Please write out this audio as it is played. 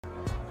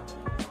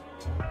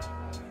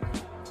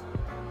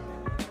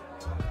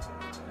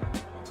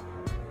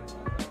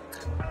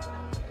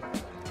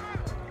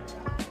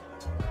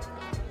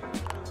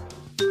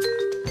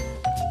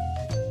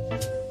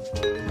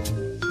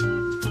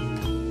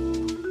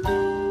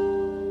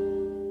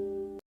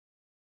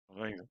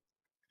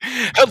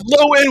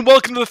Hello and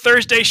welcome to the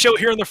Thursday show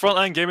here on the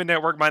Frontline Gaming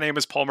Network. My name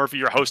is Paul Murphy,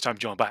 your host. I'm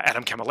joined by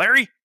Adam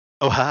Camilleri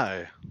Oh,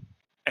 hi.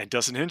 and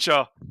Dustin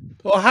Henshaw.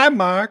 Oh, hi,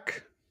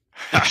 Mark.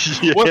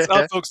 What's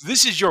up, folks?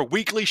 This is your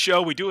weekly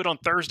show. We do it on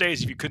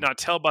Thursdays. If you could not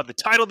tell by the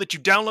title that you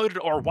downloaded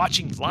or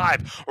watching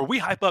live, or we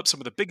hype up some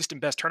of the biggest and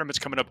best tournaments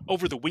coming up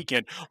over the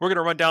weekend. We're going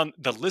to run down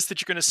the list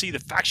that you're going to see, the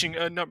faction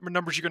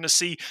numbers you're going to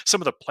see, some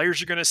of the players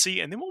you're going to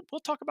see, and then we'll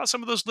talk about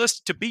some of those lists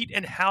to beat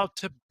and how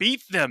to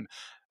beat them.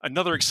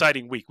 Another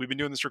exciting week. We've been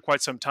doing this for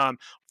quite some time.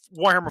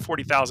 Warhammer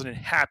 40,000 and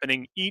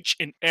happening each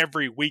and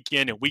every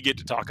weekend, and we get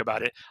to talk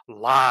about it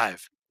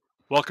live.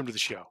 Welcome to the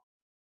show.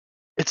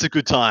 It's a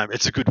good time.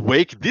 It's a good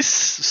week.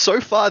 So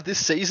far,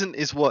 this season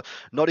is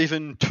not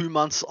even 2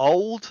 months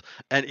old,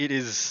 and it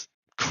is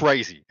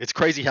crazy. It's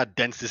crazy how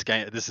dense this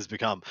has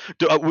become.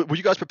 Were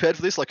you guys prepared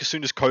for this? Like, as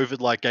soon as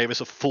COVID gave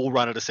us a full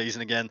run at a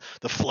season again,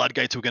 the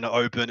floodgates were going to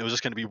open. It was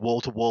just going to be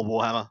wall-to-wall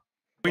Warhammer.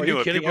 Are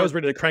you kidding? I was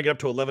ready to crank it up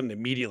to 11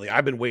 immediately.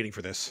 I've been waiting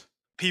for this.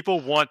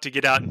 People want to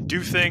get out and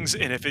do things,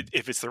 and if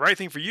it's the right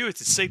thing for you,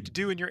 it's safe to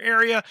do in your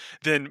area,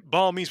 then by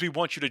all means, we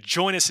want you to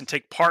join us and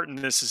take part in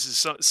this. This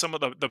is some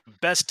of the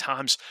best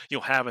times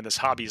you'll have in this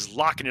hobby, is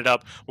locking it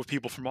up with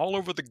people from all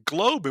over the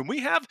globe, and we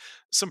have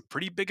some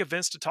pretty big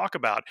events to talk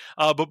about.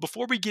 But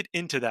before we get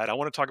into that, I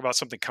want to talk about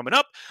something coming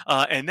up,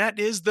 and that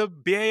is the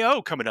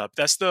BAO coming up.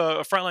 That's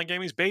the Frontline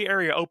Gaming's Bay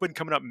Area Open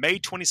coming up May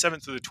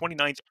 27th to the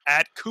 29th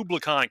at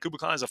KublaCon.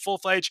 KublaCon is a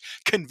full-fledged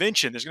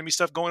convention. There's going to be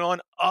stuff going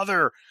on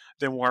other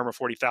than Warhammer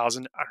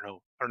 40,000. I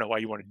don't know why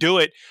you want to do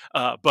it,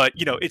 but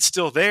it's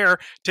still there.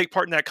 Take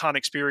part in that con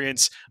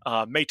experience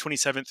May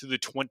 27th through the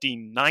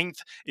 29th.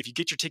 If you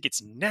get your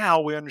tickets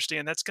now, we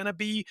understand that's going to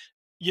be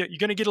you're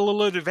going to get a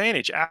little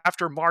advantage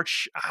after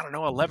March,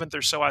 11th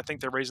or so. I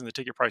think they're raising the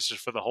ticket prices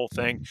for the whole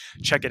thing.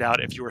 Check it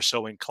out if you are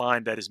so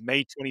inclined. That is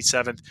May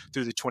 27th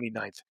through the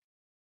 29th.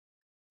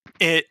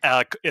 In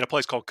a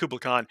place called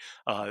KublaCon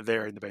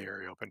there in the Bay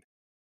Area Open.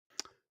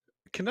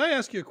 Can I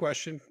ask you a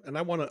question? And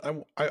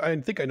I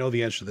think I know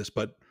the answer to this,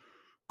 but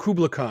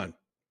KublaCon,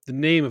 the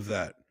name of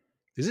that,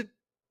 is it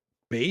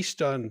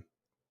based on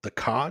the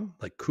Khan,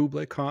 like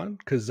Kublai Khan?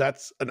 Because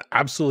that's an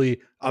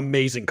absolutely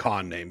amazing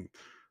Khan name.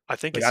 I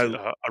think it's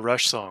a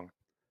Rush song.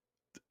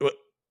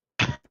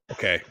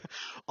 Okay.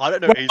 I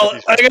don't know either of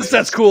these I guess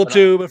that's cool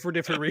too, but for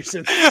different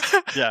reasons.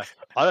 Yeah.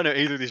 I don't know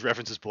either of these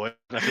references, boy.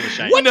 I feel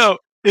ashamed. What? No.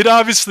 It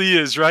obviously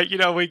is, right?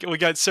 We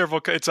got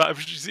several.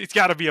 It's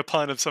got to be a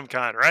pun of some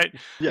kind, right?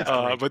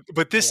 Yeah.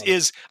 But this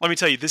is. Let me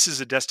tell you, this is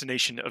a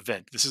destination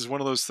event. This is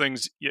one of those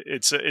things.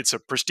 It's a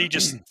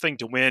prestigious thing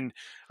to win.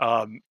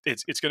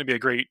 It's going to be a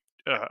great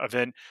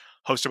event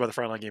hosted by the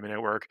Frontline Gaming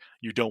Network.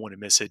 You don't want to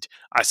miss it.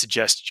 I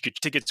suggest you get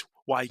your tickets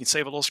while you can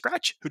save a little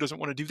scratch. Who doesn't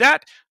want to do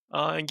that?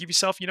 And give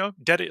yourself,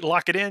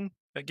 lock it in.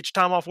 Get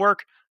your time off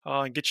work.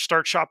 And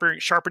start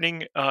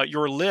sharpening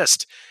your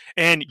list.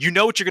 And you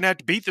know what you're going to have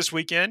to beat this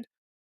weekend.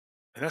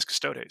 And that's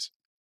Custodes.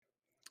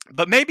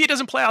 But maybe it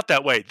doesn't play out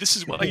that way. This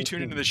is why you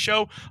tune into the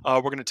show. We're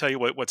going to tell you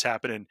what's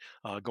happening,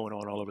 going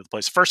on all over the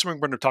place. First one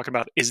we're going to talk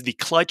about is the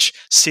Clutch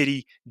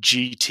City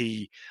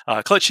GT.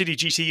 Clutch City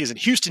GT is in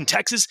Houston,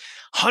 Texas.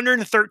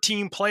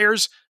 113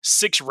 players,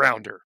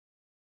 6-rounder.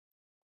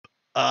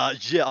 I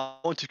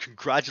want to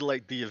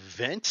congratulate the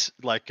event.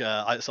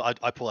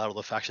 I pull out all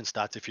the faction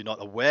stats. If you're not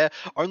aware,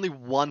 only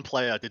one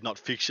player did not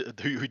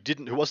who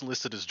wasn't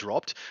listed as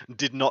dropped,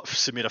 did not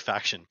submit a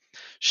faction.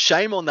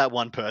 Shame on that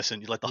one person.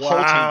 You let the whole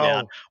team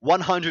down.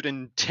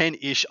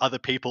 110-ish other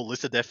people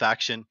listed their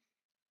faction.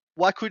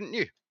 Why couldn't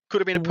you? Could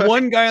have been a perfect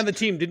one guy on the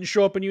team didn't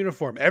show up in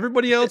uniform.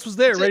 Everybody else was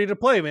there, ready to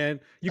play. Man,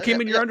 you came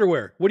in your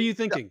underwear. What are you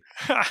thinking?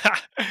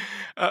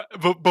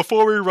 But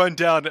before we run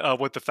down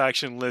what the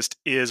faction list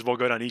is, we'll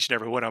go down each and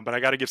every one of them. But I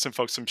got to give some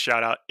folks some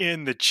shout out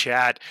in the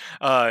chat.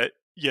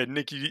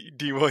 Nikki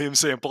D. Williams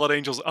saying Blood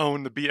Angels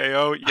own the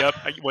BAO. Yep.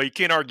 Well, you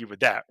can't argue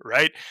with that,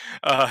 right?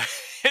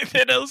 And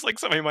then it was like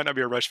somebody might not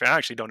be a Rush fan. I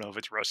actually don't know if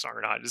it's a Rush song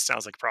or not. It just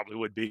sounds like it probably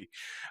would be.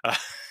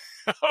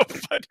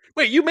 But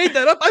wait, you made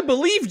that up? I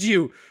believed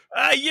you.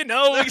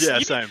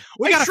 Same.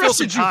 We got to fill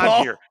some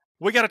time here.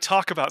 We got to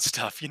talk about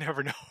stuff. You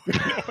never know.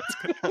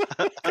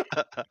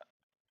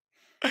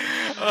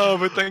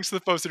 But thanks to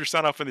the folks that are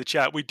signed off in the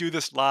chat. We do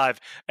this live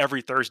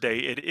every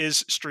Thursday. It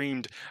is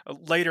streamed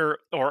later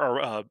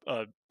or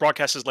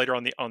broadcasted later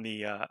on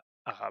the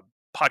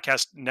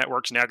podcast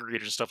networks and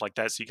aggregators and stuff like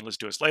that, so you can listen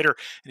to us later.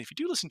 And if you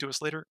do listen to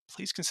us later,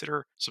 please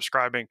consider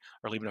subscribing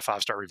or leaving a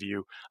 5-star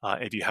review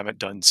if you haven't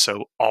done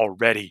so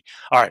already.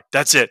 All right,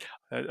 that's it.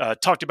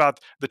 Talked about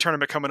the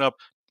tournament coming up.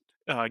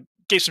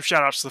 Gave some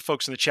shout outs to the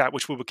folks in the chat,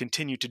 which we will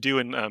continue to do.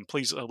 And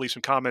please leave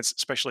some comments,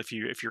 especially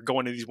if you're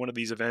going to one of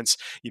these events.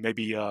 You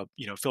maybe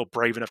feel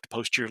brave enough to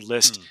post your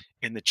list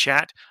in the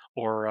chat,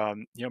 or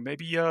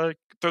maybe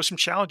throw some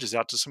challenges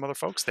out to some other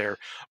folks there.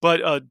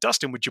 But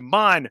Dustin, would you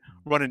mind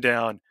running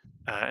down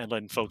and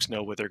letting folks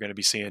know what they're going to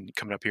be seeing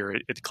coming up here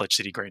at the Clutch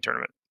City Grand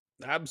Tournament?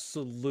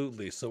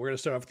 Absolutely. So we're going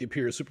to start off with the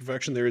Imperial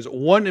Superfaction. There is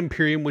one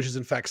Imperium, which is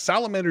in fact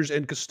Salamanders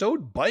and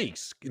Custode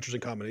bikes.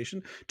 Interesting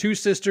combination. 2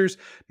 Sisters,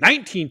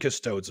 19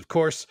 Custodes, of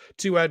course,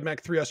 2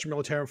 AdMech, 3 Astra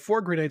Militarum,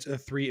 4 Grey Knights, and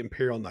 3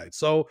 Imperial Knights.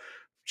 So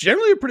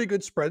generally a pretty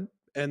good spread.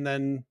 And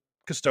then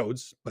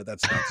Custodes, but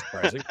that's not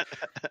surprising.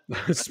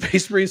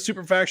 Space Marine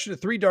Superfaction,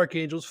 3 Dark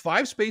Angels,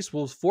 5 Space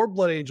Wolves, 4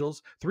 Blood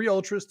Angels, 3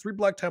 Ultras, 3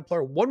 Black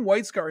Templar, 1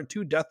 White Scar, and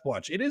 2 Death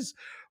Watch. It is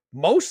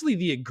mostly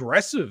the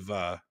aggressive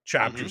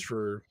chapters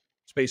for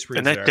Space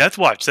Marines. And that Death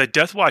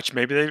Watch,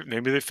 maybe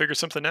they figure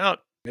something out.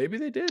 Maybe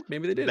they did.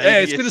 Maybe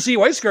Hey, it's good to see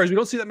White Scars. We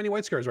don't see that many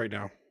White Scars right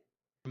now.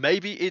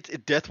 Maybe it's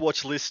Death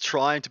Watch list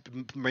trying to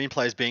Marine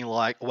players being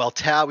like, well,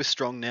 Tau is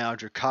strong now,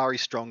 Drukhari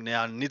strong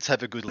now, Nids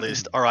have a good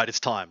list. All right, it's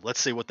time. Let's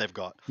see what they've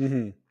got.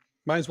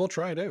 Might as well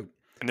try it out.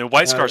 And the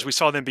White Scars, we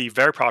saw them be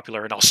very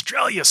popular in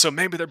Australia, so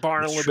maybe they're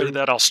borrowing a little bit of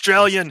that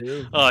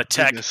Australian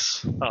tech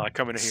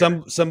coming in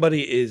here.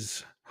 Somebody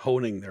is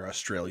honing their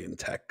Australian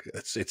tech.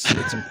 It's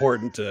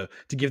important to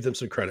give them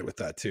some credit with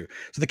that too.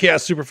 So the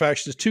Chaos Super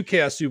Faction is 2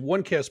 Chaos Super,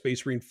 1 Chaos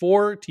Space Marine,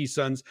 4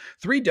 T-Suns,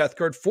 3 Death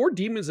Guard, 4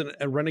 Demons, and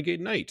a Renegade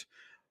Knight.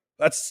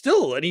 That's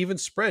still an even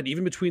spread,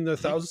 even between the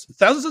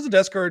thousands of the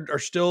Death Guard are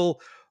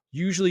still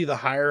usually the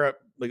higher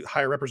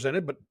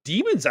represented, but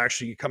Demons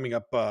actually coming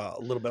up a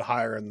little bit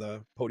higher in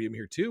the podium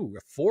here too. We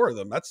have 4 of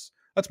them. That's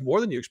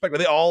more than you expect. Are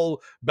they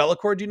all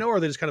Be'lakor, do you know, or are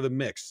they just kind of a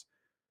mix?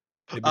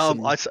 I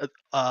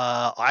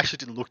actually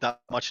didn't look that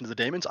much into the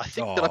demons. I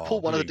think that I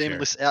pulled one of the demon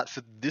lists out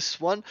for this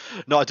one.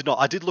 No, I did not.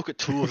 I did look at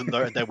 2 of them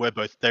though, and they were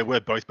both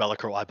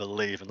Be'lakor, I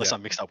believe, unless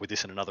I'm mixed up with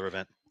this in another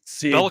event.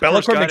 See,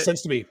 Be'lakor makes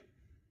sense to me.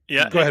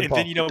 Yeah, go ahead, and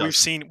Paul.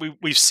 then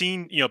we've seen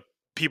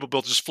people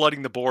build just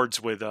flooding the boards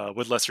with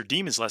lesser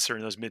demons,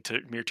 and those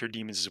mid-tier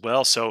demons as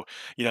well. So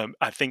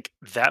I think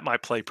that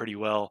might play pretty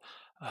well.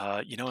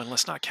 And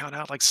let's not count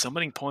out like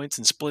summoning points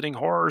and splitting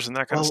horrors and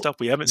that kind of stuff.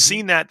 We haven't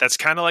seen that. That's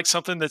kind of like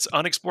something that's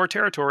unexplored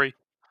territory.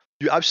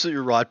 You're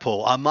absolutely right,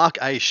 Paul. Mark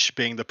Aish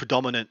being the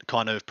predominant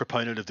kind of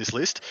proponent of this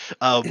list,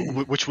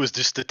 which was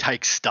just to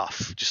take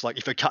stuff. Just like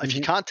if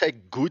you can't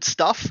take good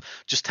stuff,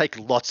 just take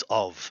lots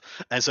of.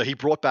 And so he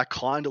brought back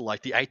kind of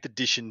like the 8th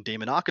edition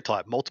demon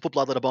archetype, multiple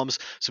bloodletter bombs,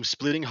 some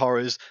splitting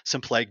horrors,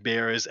 some plague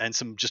bearers, and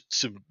some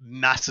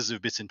masses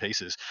of bits and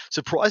pieces.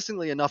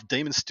 Surprisingly enough,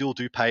 demons still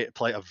do play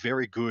a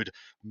very good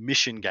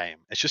mission game.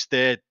 It's just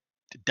their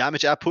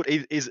damage output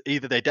is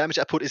either their damage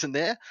output isn't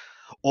there,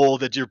 or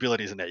the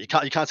durability isn't there. You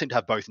can't seem to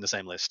have both in the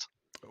same list.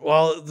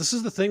 Well, this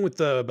is the thing with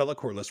the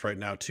Be'lakor list right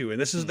now too,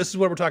 and this is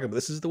what we're talking about.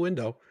 This is the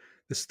window.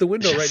 This is the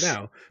window right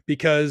now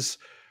because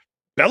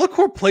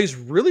Be'lakor plays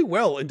really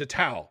well into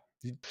Tau.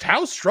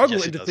 Tau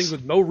struggle into things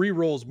with no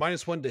rerolls,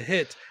 -1 to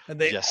hit,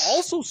 and they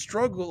also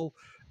struggle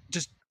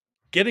just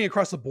getting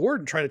across the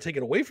board and trying to take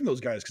it away from those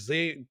guys because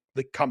they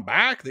come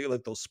back, they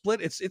let those split.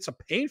 It's a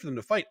pain for them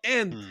to fight.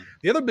 And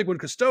the other big one,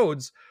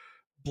 Custodes.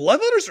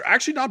 Bloodletters are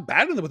actually not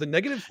bad in them with a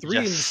 -3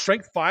 and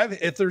strength 5.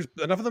 If there's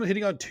enough of them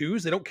hitting on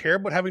 2s, they don't care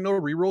about having no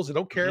rerolls. They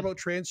don't care about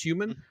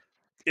transhuman.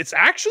 It's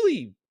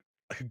actually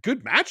a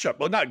good matchup.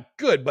 Well, not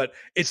good, but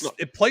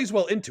it plays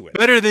well into it.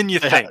 Better than you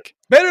think.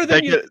 Better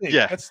than you think.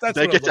 Yeah, that's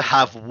they get to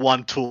have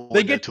one tool.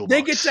 They get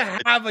to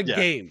have a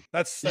game.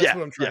 That's what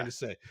I'm trying to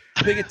say.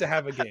 They get to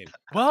have a game.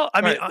 Well,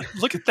 I mean,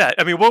 look at that.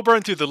 I mean, we'll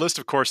burn through the list,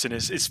 of course, and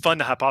it's fun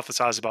to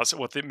hypothesize about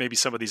what maybe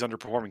some of these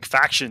underperforming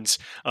factions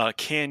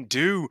can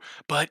do.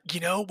 But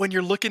when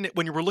we're looking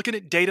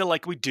at data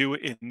like we do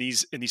in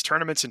these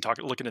tournaments and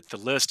looking at the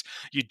list,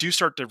 you do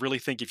start to really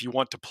think if you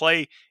want to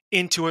play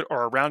into it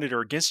or around it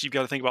or against it, you've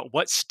got to think about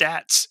what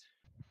stats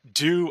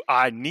do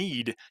I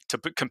need to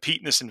compete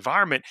in this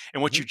environment?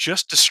 And what you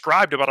just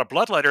described about a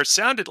bloodletter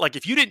sounded like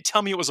if you didn't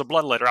tell me it was a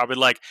bloodletter, I would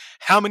like,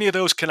 how many of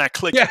those can I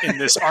click in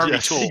this army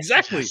tool?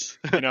 Exactly.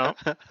 And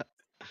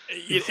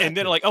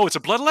then like, oh, it's a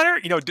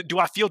bloodletter. Do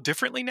I feel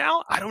differently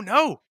now? I don't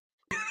know.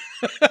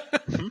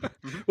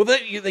 Well,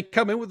 they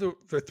come in with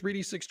their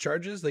 3d6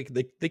 charges. They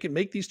can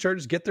make these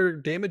charges get their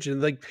damage,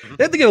 and they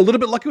have to get a little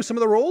bit lucky with some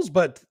of the rolls,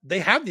 but they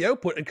have the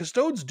output. And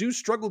Custodes do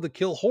struggle to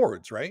kill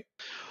hordes, right?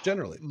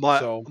 Generally, my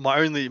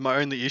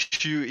only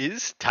issue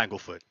is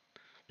Tanglefoot.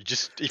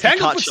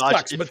 Tanglefoot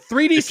sucks, but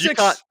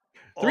 3d6.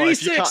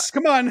 3d6,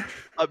 come on.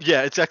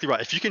 Yeah, exactly right.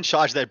 If you can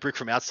charge that brick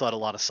from outside a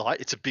line of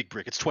sight, it's a big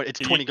brick. It's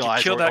 20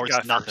 guys, or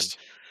it's nothing. First.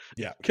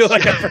 Yeah, kill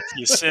that guy first.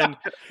 You sin.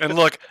 And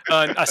look,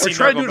 I see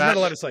Nurgle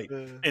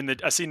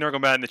I see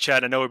Nurgle in the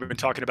chat. I know we've been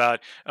talking about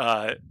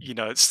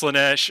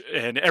Slaanesh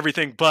and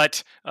everything,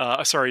 but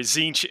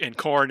Tzeentch and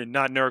Khorne and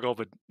not Nurgle,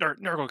 but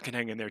Nurgle can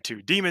hang in there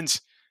too. Demons,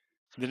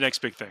 the next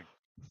big thing.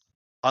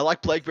 I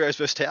like Plague Bearers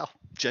versus Tau,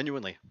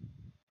 genuinely.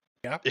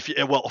 Yeah.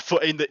 For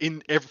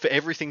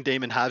everything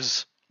Demon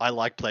has, I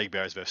like Plague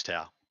Bearers versus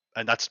Tau,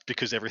 and that's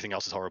because everything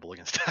else is horrible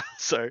against Tau.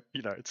 So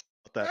it's not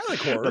that. I like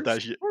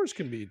horrors. Horrors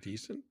can be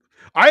decent.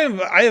 I am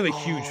a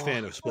huge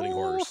fan of splitting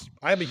horrors.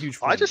 I am a huge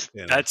fan. I just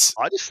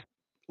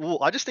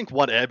think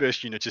one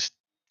airburst unit just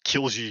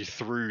kills you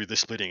through the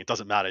splitting. It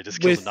doesn't matter. It just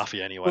kills a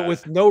nuffy anyway. But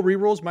with no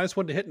rerolls,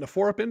 -1 to hit and a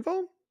 4-up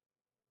info.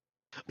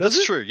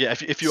 That's true. Yeah,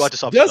 if you are to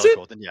sub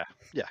then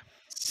yeah.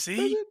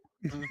 See,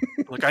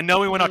 Look, I know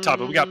we went off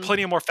topic. We got Mm,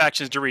 plenty of more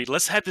factions to read.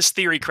 Let's have this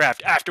theory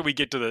craft after we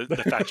get to the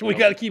faction. We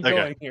got to keep Okay.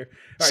 going here. All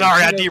right,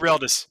 Sorry, I Xeno-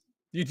 derailed us.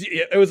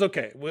 It was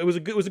okay. It was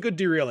a good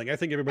derailing. I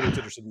think everybody was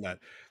interested in that.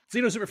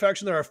 Xeno Super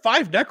Faction. There are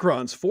 5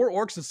 Necrons, 4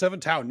 Orcs, and 7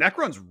 Tau.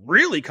 Necrons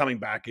really coming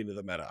back into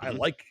the meta. Mhm.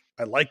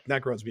 I like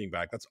Necrons being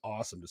back. That's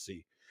awesome to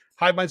see.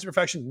 Hive Mind Super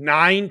Faction,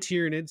 9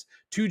 Tyranids,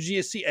 2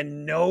 GSC,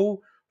 and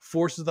no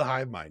Forces of the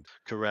Hive Mind.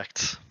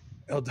 Correct.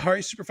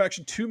 Eldari Super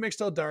Faction, 2 mixed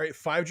Eldari,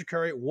 5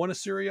 Drakari, 1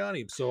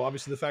 Assyriani. So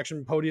obviously the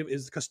faction podium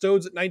is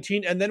Custodes at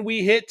 19, and then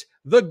we hit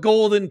the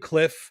Golden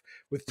Cliff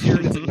with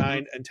Tyranids at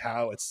 9 and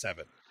Tau at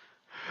 7.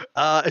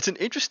 It's an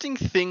interesting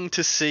thing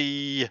to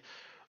see.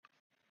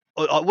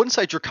 I wouldn't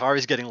say Drakari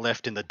is getting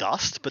left in the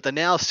dust, but they're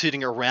now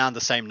sitting around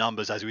the same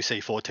numbers as we see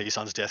for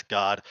T-Sun's Death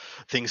Guard,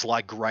 things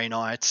like Grey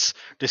Knights.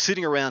 They're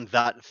sitting around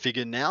that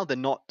figure now. They're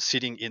not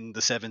sitting in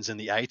the 7s and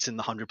the 8s in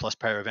the 100+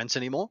 player events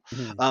anymore.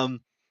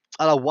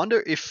 And I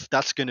wonder if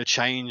that's going to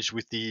change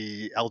with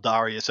the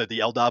Eldaria, so the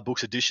Eldar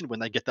Books edition, when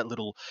they get that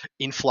little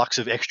influx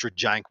of extra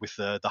jank with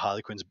the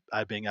Harlequins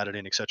being added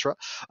in, etc.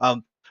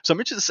 So I'm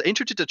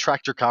interested to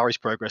track Drakari's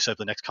progress over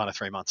the next kind of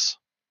 3 months.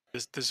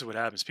 This is what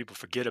happens. People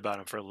forget about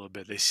him for a little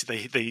bit.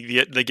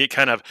 They get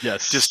kind of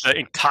Yes. just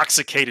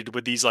intoxicated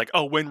with these like,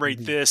 oh, win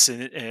rate this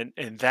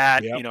and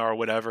that, Yep. or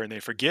whatever, and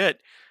they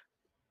forget,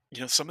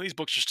 some of these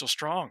books are still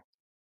strong.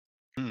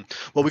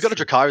 Well, we got a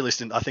Drakari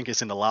list, I think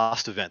it's in the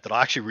last event, that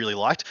I actually really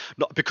liked,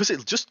 not because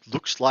it just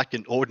looks like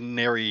an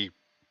ordinary,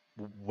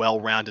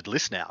 well-rounded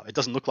list now. It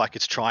doesn't look like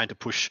it's trying to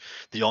push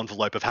the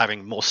envelope of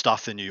having more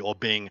stuff than you or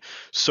being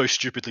so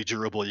stupidly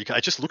durable. It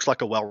just looks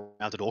like a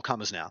well-rounded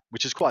all-comers now,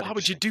 which is quite Why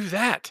would you interesting. do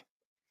that?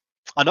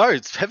 I know,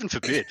 it's heaven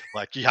forbid.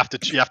 Like you have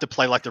to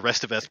play like the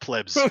rest of us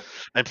plebs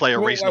and play a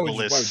reasonable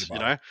list.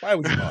 Why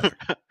would you bother?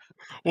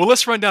 Well,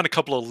 let's run down a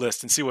couple of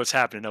lists and see what's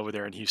happening over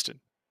there in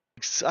Houston.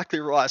 Exactly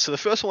right. So the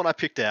first one I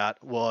picked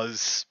out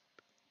was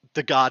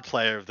the guard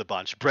player of the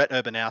bunch, Brett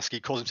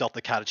Urbanowski. Calls himself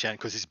the Catachan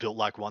because he's built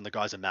like one. The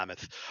guy's a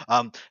mammoth.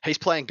 He's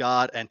playing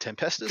guard and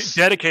Tempestus.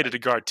 Dedicated to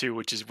guard too,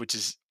 which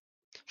is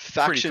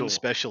faction cool.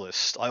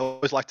 Specialist. I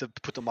always like to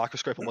put the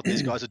microscope on what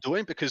these guys are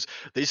doing because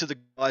these are the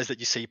guys that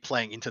you see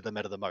playing into the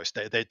meta the most.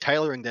 They're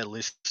tailoring their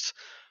lists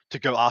to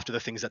go after the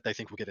things that they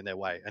think will get in their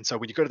way. And so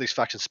when you go to these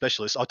faction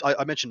specialists,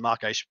 I mentioned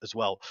Mark Aish as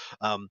well,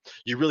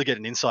 you really get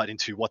an insight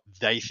into what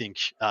they think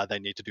they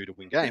need to do to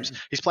win games.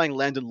 He's playing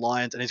Landon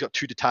Lions, and he's got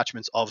 2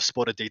 detachments of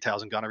spotter,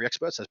 details, and gunnery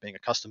experts as being a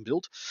custom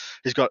build.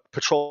 He's got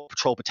Patrol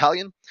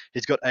Battalion.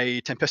 He's got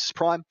a Tempestus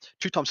Prime,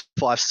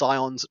 2x5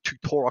 Scions, 2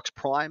 Taurox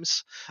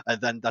Primes, and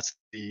then that's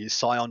the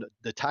Scion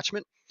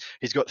detachment.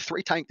 He's got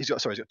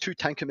 2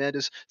 tank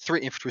commanders,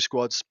 3 infantry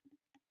squads.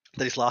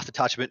 That his last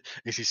detachment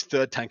is his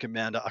 3rd tank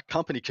commander, a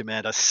company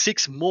commander,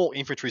 6 more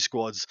infantry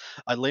squads,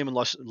 a Lehman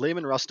Russ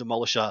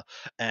Demolisher,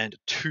 and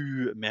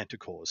 2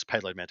 Manticores,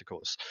 payload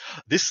Manticores.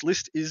 This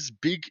list is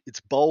big, it's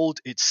bold,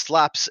 it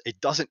slaps,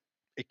 it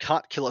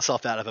can't kill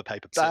itself out of a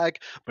paper bag,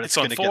 but it's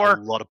going to get a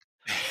lot of.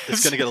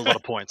 It's going to get a lot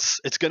of points.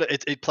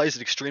 It plays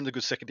an extremely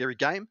good secondary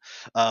game.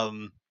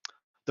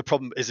 The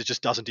problem is it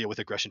just doesn't deal with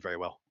aggression very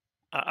well.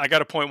 I got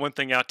to point one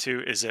thing out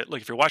too, is that look,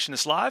 if you're watching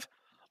this live,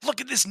 look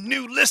at this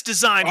new list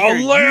design Oh,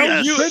 here.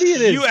 how pretty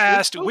it is. You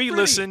asked, so we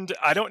pretty. listened.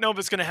 I don't know if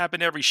it's going to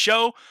happen every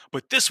show,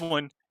 but this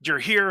one, you're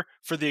here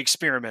for the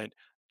experiment.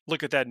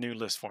 Look at that new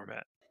list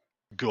format.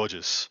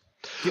 Gorgeous.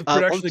 Give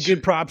production the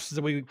good props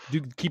that we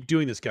keep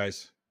doing this,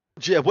 guys.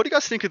 Yeah, what do you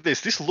guys think of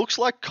this? This looks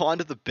like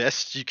kind of the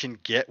best you can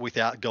get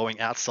without going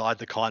outside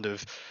the kind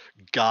of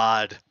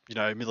guard,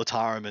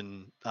 Militarum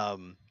and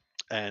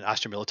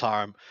Astra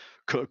Militarum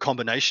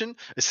combination.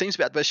 It seems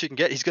about the best you can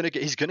get. He's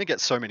gonna get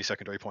so many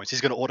secondary points.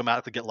 He's gonna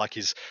automatically get like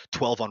his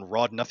 12 on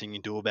rod, nothing you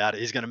can do about it.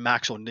 He's gonna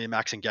max or near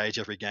max engage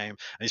every game,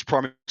 and his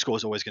primary score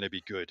is always going to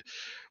be good.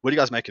 What do you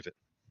guys make of it?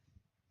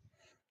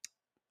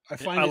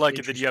 I like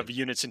it that you have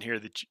units in here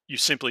that you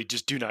simply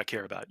just do not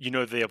care about.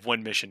 They have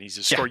one mission: is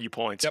to score you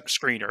points,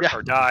 screen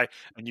or die,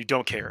 and you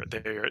don't care.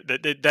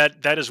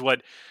 That is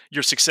what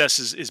your success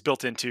is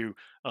built into,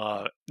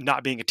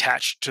 not being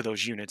attached to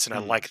those units, and I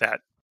like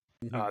that.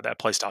 That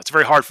play style. It's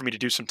very hard for me to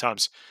do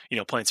sometimes,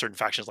 playing certain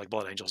factions like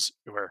Blood Angels,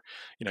 where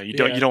you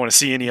don't want to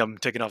see any of them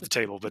taken off the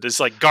table. But it's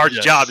like guard's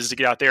job is to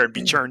get out there and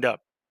be churned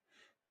up.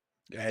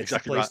 Yeah, it's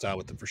exactly play style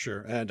with them for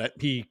sure. And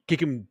he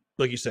can,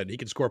 like you said, he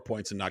can score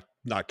points and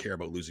not care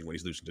about losing when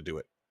he's losing to do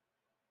it.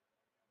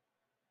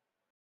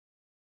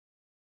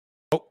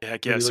 Oh,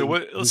 heck yeah!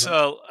 So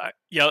So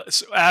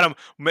Adam,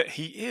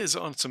 he is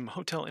on some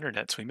hotel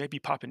internet, so he may be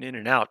popping in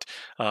and out.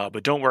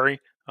 But don't worry.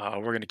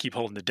 We're going to keep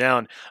holding it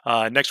down.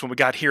 Next one we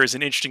got here is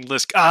an interesting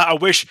list. I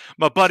wish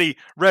my buddy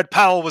Red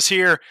Powell was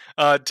here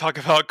to talk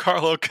about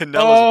Carlo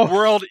Canella's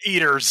World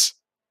Eaters.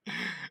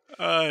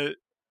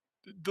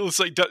 Looks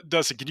like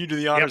Dustin, can you do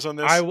the honors on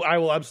this? I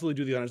will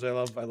absolutely do the honors. I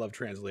love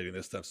translating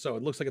this stuff. So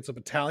it looks like it's a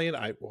battalion.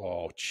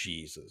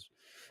 Jesus.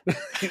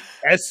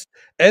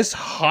 S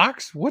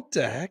Hawks? What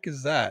the heck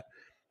is that?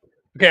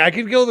 Okay, I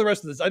can go the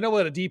rest of this. I know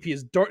what a DP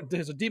is.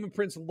 There's a Demon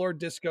Prince and Lord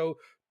Disco,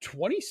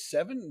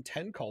 27 and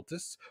 10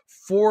 cultists,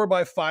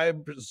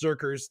 4x5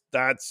 berserkers.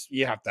 That's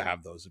you have to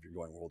have those if you're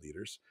going world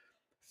eaters.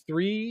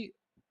 3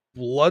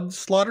 blood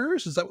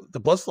slaughterers. Is that the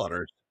blood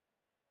slaughterers?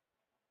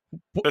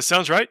 That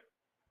sounds right.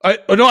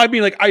 No, I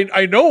mean like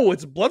I know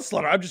it's blood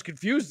slaughter. I'm just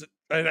confused.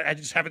 I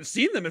just haven't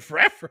seen them in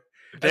forever.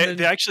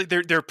 They actually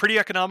they're pretty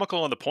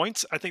economical on the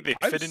points. I think they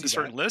I fit see into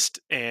certain that. list,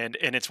 and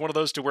it's one of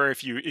those to where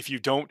if you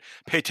don't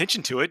pay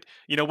attention to it,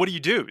 what do you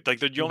do?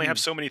 Like you only have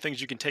Mhm. so many things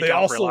you can take They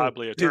out also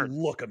reliably a they turn.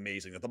 look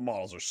amazing. That the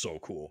models are so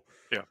cool.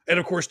 Yeah, And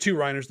of course, 2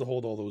 Reiners to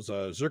hold all those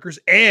Zerkers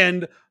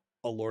and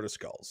a Lord of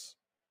Skulls.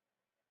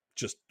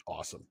 Just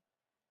awesome.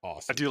 I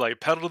Awesome. do like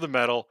pedal to the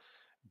metal,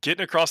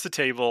 getting across the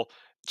table,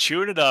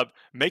 chewing it up,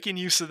 making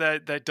use of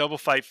that double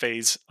fight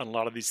phase on a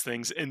lot of these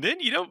things, and then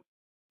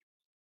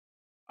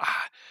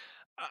ah,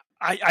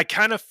 I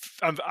kind of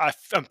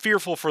I'm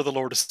fearful for the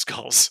Lord of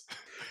Skulls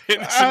in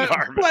this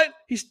environment. But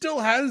he still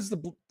has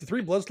the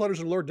 3 Blood Slaughters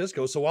and Lord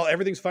Disco. So while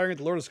everything's firing at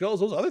the Lord of Skulls,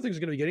 those other things are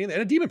going to be getting in there.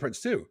 And a Demon Prince,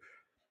 too.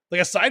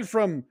 Like, aside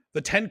from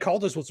the 10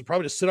 cultists, which will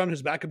probably just sit on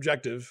his back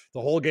objective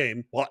the whole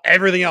game, while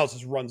everything else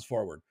just runs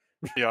forward.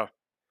 Yeah,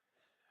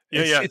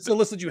 yeah, yeah. It's a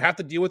list that you have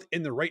to deal with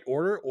in the right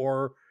order,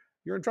 or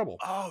you're in trouble.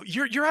 Oh,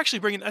 you're actually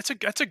bringing that's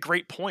a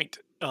great point.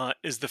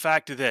 Is the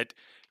fact that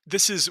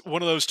this is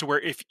one of those to where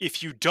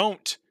if you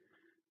don't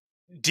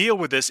deal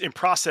with this and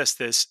process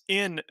this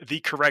in the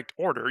correct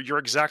order, you're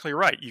exactly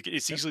right.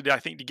 It's Yep. easily, I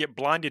think, to get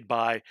blinded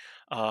by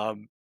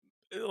um,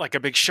 like a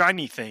big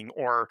shiny thing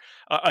or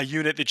a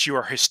unit that you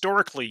are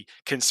historically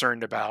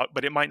concerned about,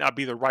 but it might not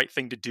be the right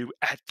thing to do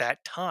at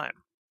that time.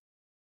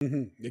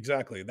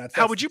 Exactly. How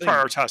That's would the you thing.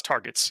 prioritize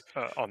targets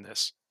on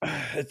this?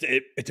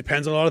 It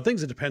depends on a lot of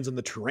things. It depends on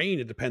the terrain.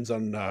 It depends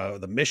on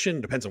the mission.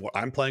 It depends on what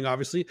I'm playing,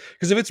 obviously.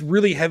 Because if it's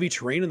really heavy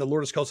terrain and the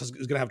Lord of Skulls is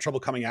going to have trouble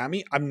coming at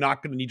me, I'm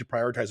not going to need to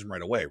prioritize him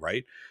right away.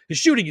 Right? His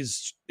shooting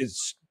is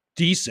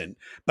decent,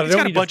 but I He's don't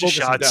got a need to bunch of focus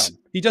him shots. down.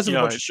 He does You have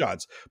a know, bunch of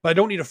shots, but I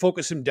don't need to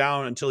focus him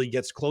down until he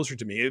gets closer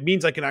to me. It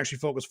means I can actually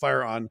focus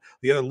fire on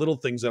the other little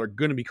things that are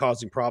going to be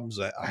causing problems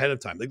ahead of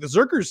time. Like the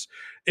Zerkers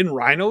in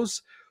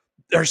Rhinos,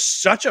 they're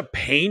such a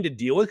pain to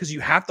deal with because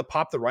you have to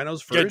pop the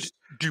Rhinos yeah, first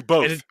do and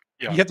both.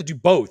 Yeah. you have to do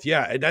both.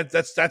 Yeah, and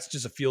that's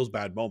just a feels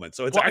bad moment.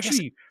 So it's Well, I guess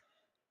actually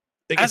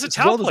as a it's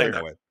Tau well designed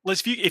that player, way.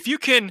 if you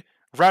can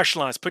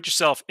rationalize, put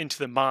yourself into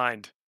the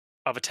mind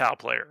of a Tau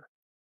player.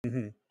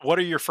 Mhm. What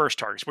are your first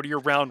targets? What are your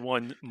round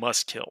one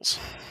must kills?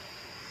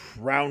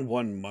 Round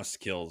one must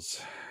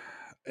kills.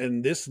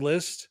 In this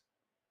list,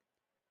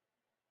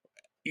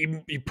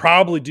 you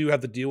probably do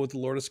have to deal with the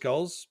Lord of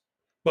Skulls,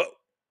 but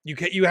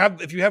you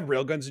have if you have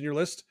railguns in your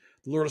list,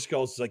 the Lord of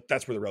Skulls is like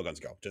that's where the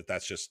railguns go.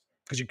 That's just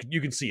because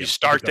you can see You him. You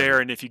start just there,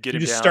 gotta and if you get you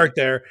him just down, start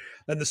there.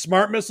 And the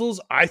smart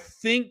missiles, I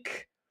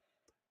think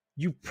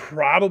you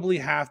probably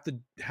have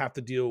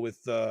to deal with.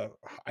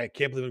 I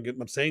can't believe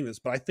I'm saying this,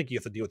 but I think you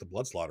have to deal with the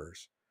Blood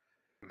Slaughterers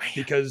man,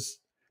 because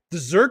the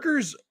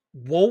Zerkers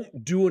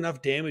won't do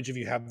enough damage if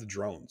you have the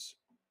drones,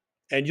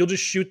 and you'll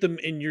just shoot them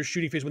in your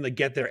shooting phase when they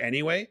get there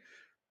anyway.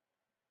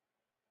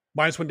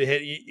 -1 to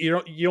hit.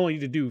 You only need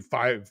to do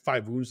five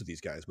wounds to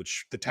these guys,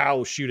 which the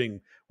Tau shooting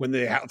when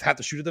they have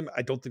to shoot at them.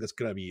 I don't think that's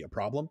going to be a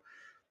problem.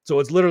 So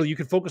it's literally you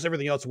can focus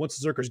everything else. Once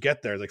the Zerkers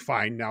get there, it's like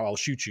fine, now I'll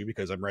shoot you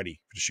because I'm ready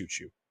to shoot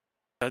you.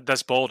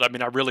 that's bold. I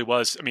mean, I really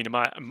was. I mean,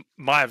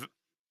 my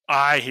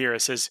eye here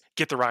it says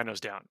get the rhinos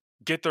down,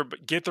 get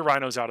the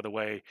rhinos out of the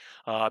way,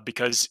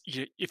 because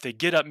if they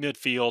get up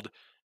midfield,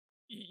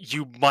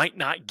 you might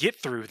not get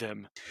through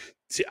them.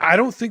 See, I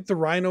don't think the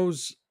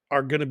Rhinos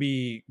are going to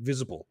be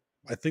visible.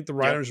 I think the Yeah,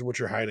 Rhinos are what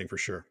you're hiding for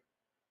sure.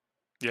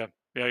 yeah,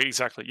 yeah,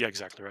 exactly. Yeah,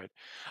 exactly right.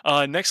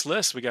 Next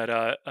list, we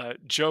got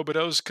Joe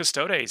Badeau's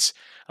Custodes,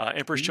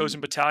 Emperor's Ooh. Chosen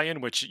Battalion,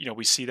 which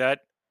we see that.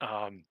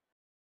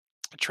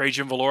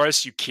 Trajan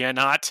Valoris, you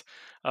cannot.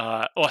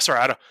 Oh, sorry,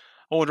 I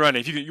won't run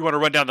it. If you want to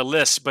run down the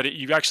list, but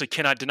you actually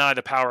cannot deny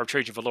the power of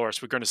Trajan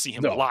Valoris. We're going to see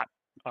him a No, lot.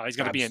 He's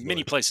going to be in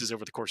many absolutely. places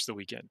over the course of the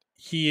weekend.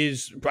 He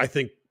is, I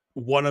think,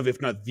 one of,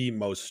 if not the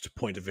most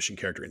point efficient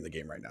character in the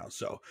game right now.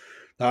 So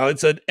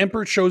it's an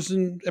Emperor's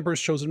Chosen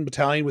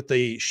battalion with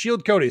a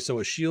shield Cody. So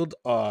a shield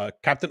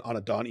captain on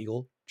a Dawn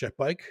Eagle jet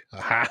bike.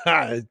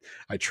 I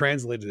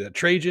translated it.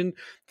 Trajan,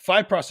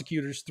 5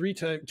 prosecutors, 2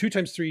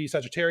 times 3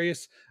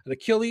 Sagittarius, an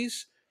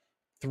Achilles,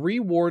 3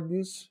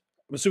 wardens.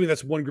 I'm assuming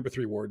that's one group of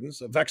 3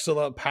 wardens. A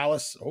Vexilla,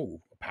 Palace.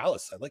 Oh, a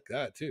Palace. I like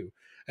that too.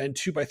 And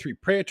 2x3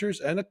 Praetors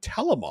and a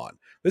Telemon.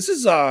 This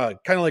is kind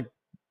of like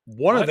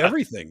one of What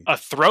everything. a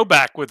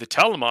throwback with the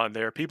Telemon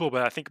there. People,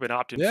 I think, have been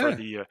opting for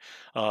Yeah.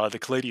 the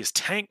Caladius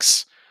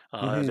tanks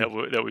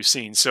Mhm. that we've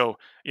seen. So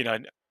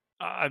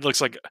it looks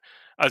like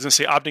I was going to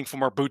say opting for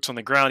more boots on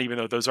the ground, even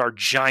though those are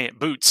giant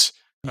boots.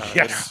 That are,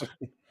 Yes.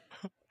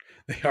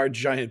 They are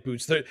giant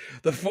boots. The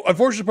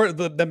unfortunate part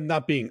of them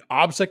not being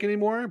OBSEC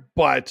anymore,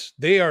 but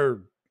they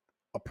are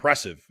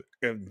oppressive.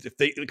 And if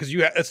they, because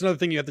that's another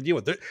thing you have to deal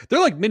with. They're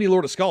like mini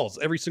Lord of Skulls,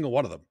 every single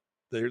one of them.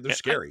 They're Yeah,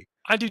 scary.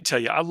 I do tell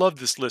you, I love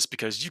this list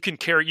because you can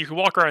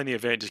walk around the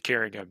event just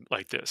carrying them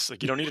like this.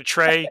 Like you don't need a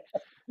tray.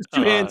 Just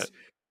 2 Uh, hands.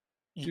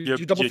 You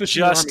double you fist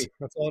your just army.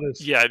 That's all it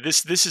is. yeah,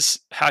 this is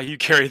how you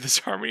carry this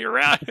harmony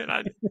around, and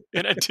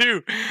I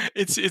do.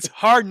 It's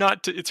hard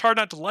not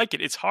to like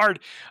it. It's hard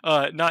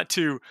not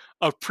to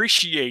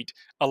appreciate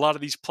a lot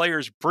of these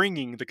players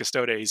bringing the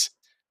Custodes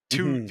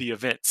to Mhm. the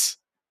events.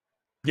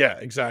 Yeah,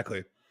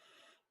 exactly.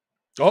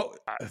 Oh,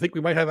 Uh, I think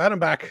we might have Adam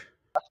back.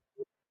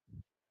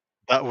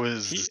 That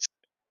was he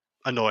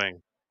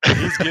annoying.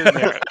 he's getting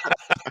there.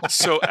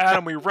 So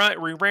Adam, we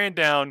ran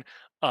down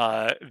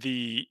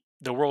the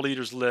world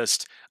leaders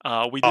list.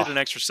 We did Oh, an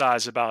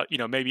exercise about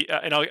maybe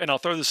and I'll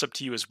throw this up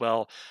to you as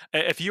well.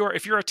 If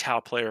you're a Tau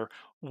player,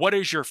 what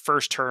is your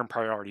first term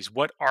priorities?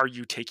 What are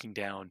you taking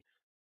down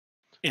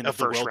in the of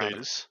the first world round?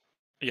 leaders.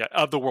 Yeah,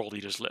 of the world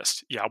leaders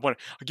list. Yeah, I'll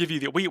give you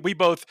the we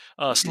both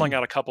slung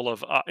out a couple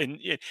of and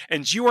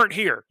you weren't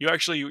here. You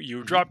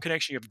Mhm. dropped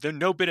connection. You have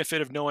no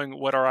benefit of knowing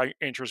what our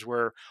answers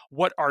were.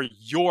 What are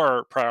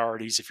your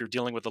priorities if you're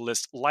dealing with a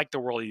list like the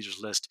world leaders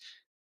list?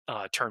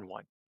 Turn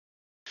one.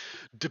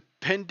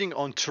 Depending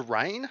on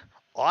terrain,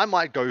 I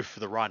might go for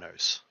the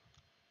rhinos.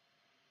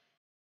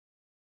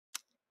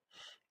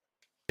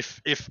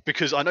 If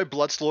because I know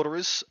Blood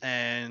Slaughterers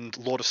and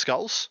Lord of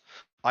Skulls,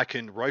 I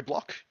can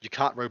roadblock. You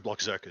can't roadblock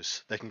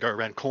Zerkers. They can go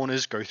around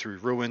corners, go through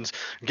ruins,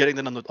 getting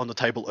them on the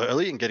table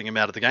early and getting them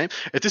out of the game.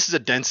 If this is a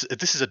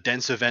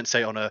dense event,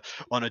 say on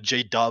a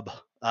G Dub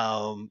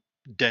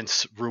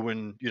dense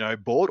ruin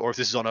board, or if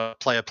this is on a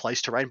player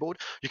place terrain board,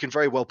 you can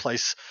very well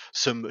place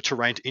some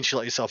terrain to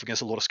insulate yourself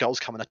against a lot of skulls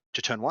coming at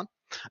your turn one.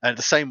 And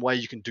the same way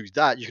you can do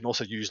that, you can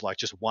also use like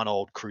just one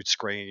old crude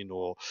screen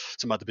or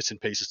some other bits and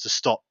pieces to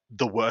stop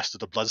the worst of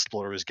the blood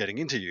slaughterers getting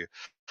into you.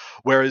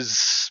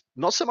 Whereas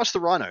not so much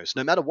the rhinos.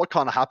 No matter what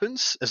kind of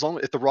happens, as long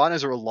if the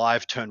rhinos are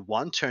alive turn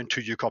one, turn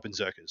two, you cop in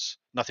Zerkers.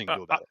 Nothing you can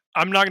do about it.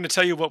 I'm not going to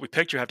tell you what we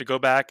picked. You have to go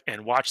back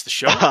and watch the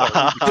show or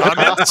read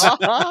the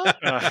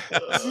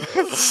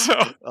comments. So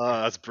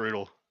That's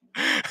brutal.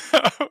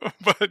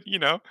 but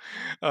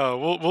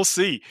we'll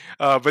see.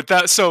 But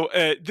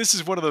this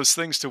is one of those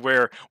things to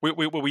where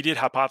we did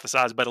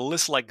hypothesize. But a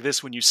list like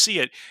this, when you see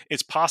it,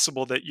 it's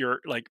possible that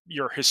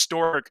your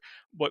historic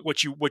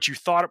what you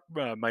thought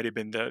might have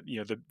been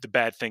the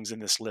bad things in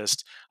this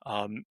list,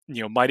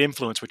 might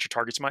influence what your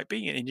targets might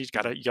be, and you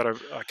gotta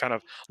kind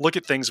of look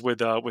at things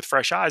with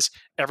fresh eyes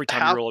every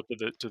time you How roll up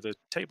to the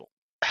table.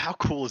 how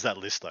cool is that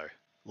list though?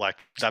 Like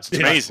that It's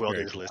amazing. world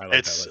Very leaders cool. list. I like that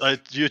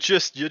It's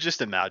list. you're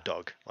just a mad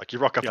dog. Like you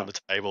rock up Yeah. on the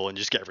table and you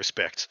just get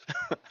respect.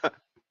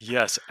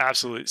 Yes,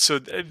 absolutely.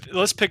 So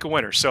let's pick a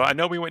winner. So I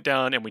know we went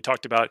down and we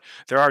talked about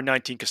there are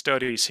 19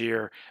 custodies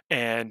here,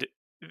 and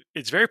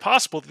it's very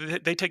possible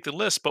that they take the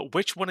list. But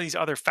which one of these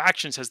other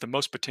factions has the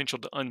most potential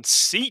to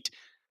unseat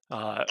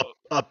uh,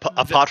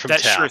 Apart from that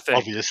sure Tau, thing?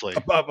 obviously.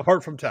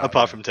 Apart from Tau,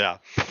 Apart yeah. from Tau.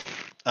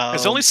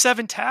 There's only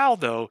 7 Tau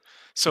though,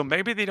 so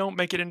maybe they don't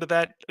make it into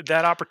that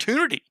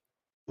opportunity.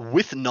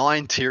 With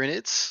 9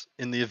 Tyranids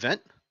in the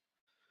event,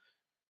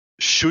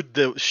 should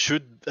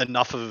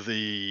enough of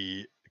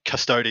the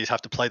custodies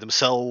have to play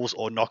themselves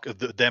or knock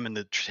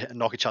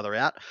each other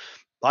out?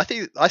 I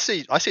see a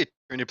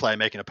Tyranid player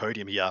making a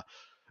podium here.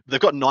 They've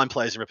got 9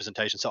 players in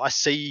representation, so I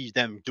see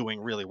them doing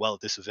really well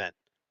at this event.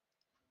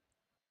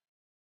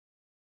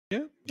 Yeah.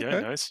 Yeah,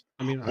 Okay. nice.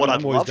 I mean, What I'm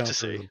I'd always love down to for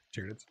see-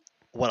 the Tyranids.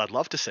 What I'd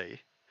love to see,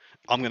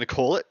 I'm going to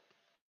call it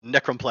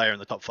Necron player in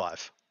the top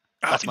 5.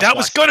 That's my That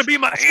was spicy- going to be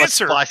my That's my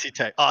answer. spicy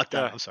take. Oh,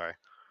 damn! Yeah. I'm sorry.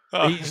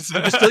 You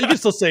can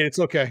still say it. It's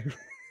okay.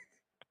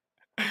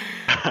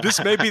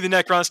 This may be the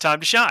Necron's time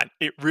to shine.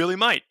 It really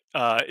might.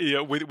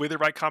 With the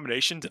right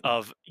combination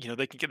of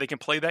they can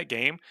play that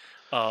game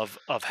of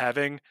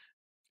having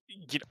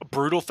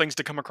brutal things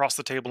to come across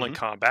the table in Mhm.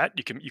 combat.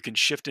 You can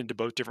shift into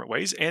both different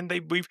ways, and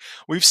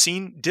we've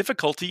seen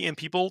difficulty in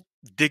people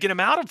digging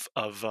them out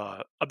of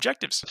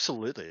objectives.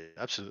 Absolutely.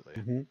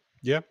 Mhm.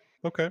 Yeah.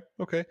 Okay.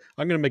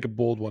 I'm gonna make a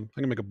bold one.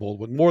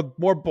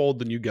 More bold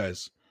than you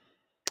guys.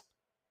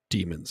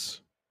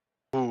 Demons.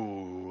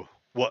 Ooh,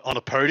 what, on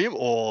a podium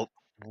or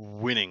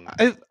winning?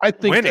 I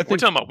think Winning. We're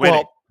talking about winning.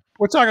 Well,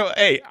 we're talking about.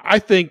 Hey, I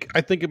think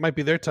it might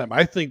be their time.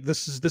 I think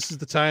this is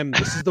the time.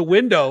 This is the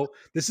window.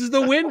 This is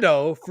the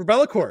window for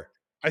Bellicor.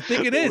 I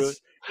think it is.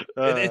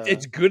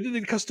 It's good in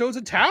the Custodes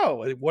and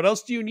Tau. What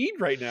else do you need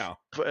right now?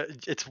 But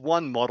it's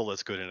one model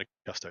that's good in a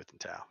Custodes and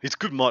Tau. It's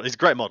good mod. It's a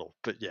great model,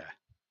 but yeah.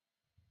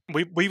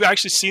 We've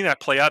actually seen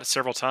that play out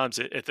several times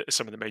at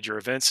some of the major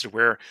events, to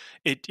where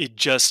it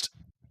just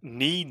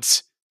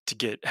needs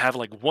to have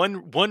like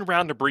one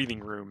round of breathing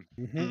room,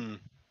 Mhm. Mm.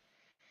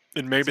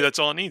 and maybe that's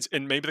all it needs.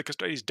 And maybe the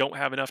custodians don't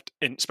have enough,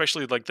 and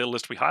especially like the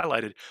list we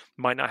highlighted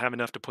might not have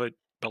enough to put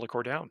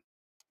Bellicor down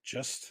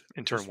Just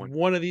in turn just one.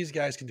 one of these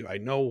guys can do it. I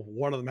know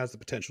one of them has the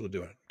potential to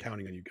do it. I'm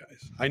counting on you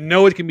guys. I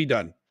know it can be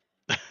done.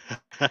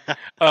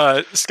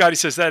 Scotty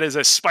says that is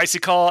a spicy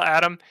call,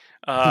 Adam.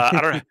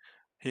 I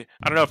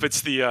don't know if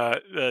it's the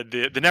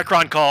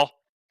Necron call,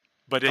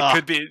 but it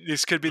could be.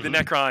 This could be the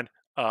Necron.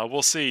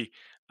 We'll see.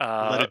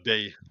 Let it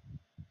be.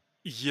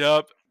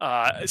 Yep.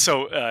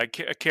 So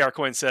KR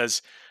Coin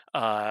says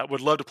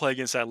would love to play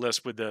against that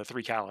list with the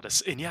 3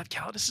 Calidus, and yeah,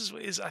 Calidus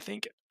is I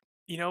think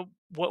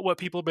what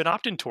people have been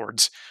opting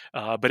towards.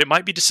 But it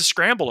might be just a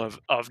scramble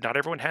of not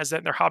everyone has that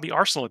in their hobby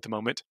arsenal at the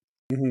moment.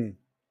 Mhm.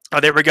 Oh,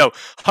 there we go.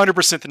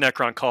 100% the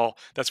Necron call.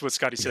 That's what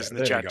Scotty says Yeah, in the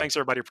there you chat. go. Thanks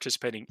everybody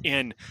participating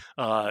in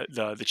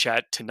the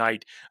chat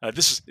tonight.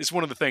 This is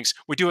one of the things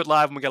we do it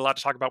live, and we got a lot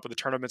to talk about with the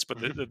tournaments. But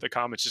the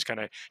comments just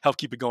kind of help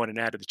keep it going and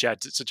add to the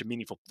chat. It's such a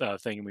meaningful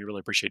thing, and we really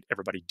appreciate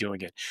everybody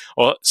doing it.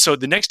 Well, so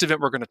the next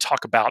event we're going to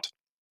talk about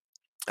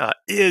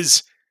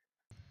is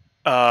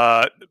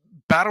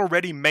Battle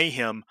Ready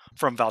Mayhem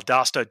from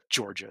Valdosta,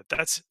 Georgia.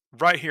 That's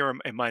right here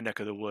in my neck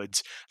of the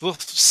woods. A little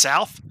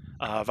south.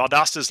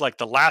 Valdosta is like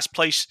the last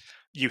place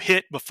you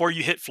hit before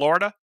you hit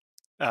Florida.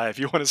 If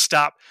you want to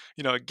stop,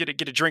 get a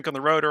drink on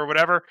the road or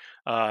whatever.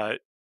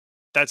 But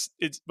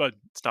it's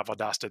not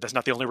Valdosta. That's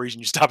not the only reason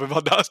you stop in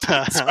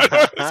Valdosta.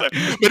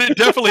 But it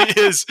definitely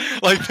is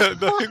like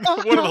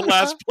one of the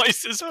last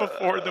places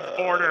before the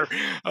border,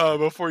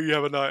 before you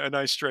have a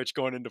nice stretch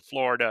going into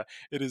Florida.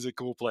 It is a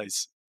cool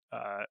place.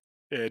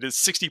 It is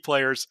 60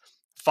 players,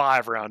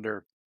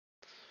 5-rounder.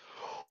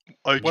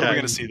 Okay. What are we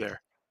going to see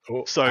there?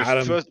 So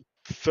Adam.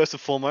 first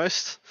and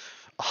foremost,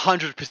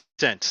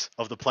 100%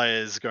 of the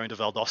players going to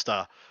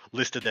Valdosta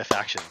listed their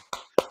faction.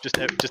 Just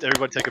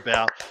everybody take a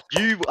bow.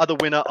 You are the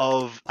winner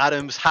of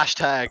Adam's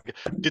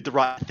 #Did the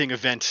Right Thing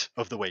event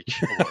of the week.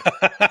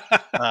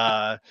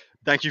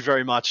 Thank you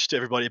very much to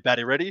everybody at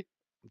Batty Ready.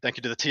 Thank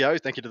you to the TO.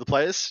 Thank you to the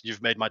players.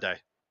 You've made my day.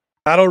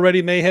 Battle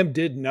Ready Mayhem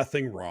did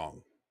nothing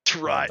wrong.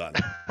 Right. Well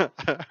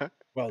done.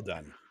 Well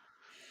done.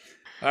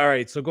 All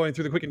right, so going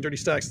through the quick and dirty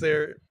stacks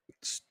there.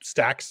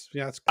 Stacks,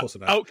 yeah, that's close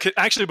enough. Oh,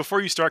 actually, before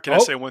you start, can I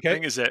say one okay.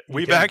 thing? Is that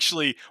we've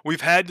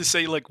had to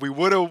say, like,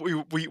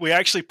 we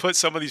actually put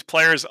some of these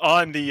players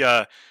on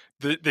the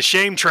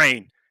shame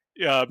train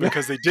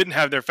because they didn't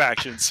have their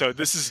factions. So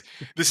this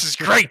is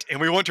great, and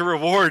we want to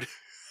reward.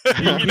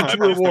 We must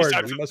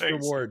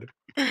reward.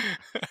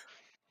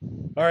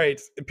 All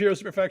right, Imperial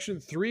Super Faction,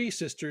 3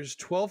 Sisters,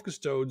 12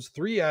 Custodes,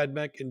 3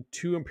 Admech, and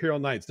 2 Imperial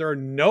Knights. There are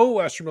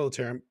no Astra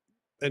Militarum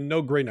and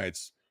no Grey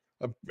Knights.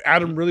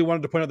 Adam really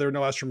wanted to point out there are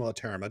no Astra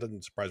Militarum. That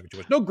doesn't surprise me too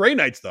much. No Grey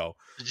Knights though.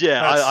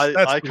 Yeah,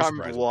 I can't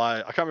remember why.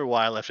 I can't remember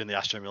why I left in the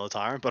Astra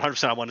Militarum, but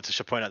 100% I wanted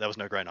to point out there was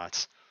no Grey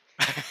Knights.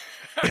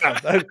 Yeah,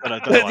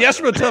 the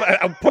Astra Militarum.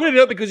 I'm putting it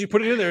up because you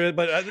put it in there,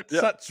 but it's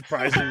not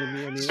surprising to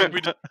me.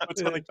 We just put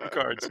some cue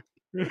cards.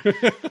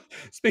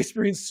 Space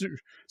Marine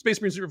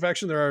Super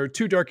Faction. There are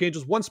 2 Dark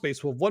Angels, 1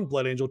 Space Wolf, 1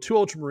 Blood Angel, 2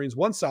 Ultramarines,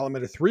 1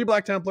 Salamander, 3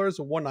 Black Templars,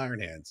 and 1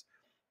 Iron Hands.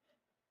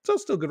 So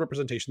still good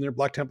representation there.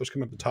 Black Templars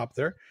come up the top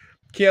there.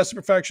 Chaos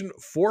Super Faction,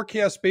 4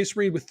 Chaos Space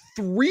Marine with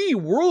 3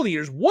 World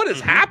Eaters. What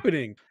is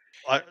happening?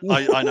 I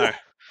know.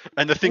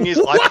 And the thing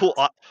is,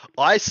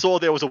 I saw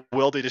there was a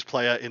World Eaters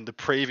player in the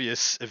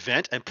previous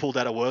event and pulled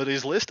out a World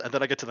Eaters list, and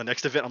then I get to the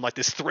next event, I'm like,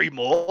 there's 3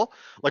 more?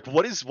 Like,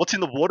 what's in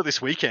the water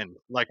this weekend?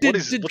 Like, did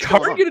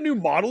Cover get a new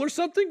model or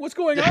something? What's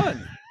going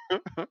on?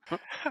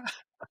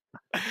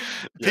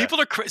 People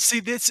are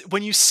see this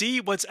when you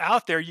see what's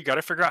out there, you got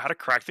to figure out how to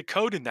crack the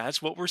code, and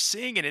that's what we're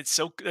seeing, and it's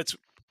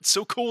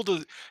so cool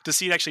to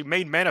see it actually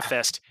made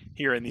manifest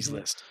here in these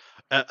lists.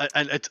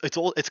 And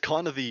it's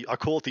kind of I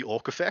call it the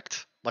orc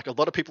effect. Like, a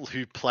lot of people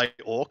who play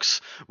orcs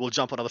will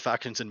jump on other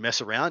factions and mess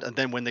around, and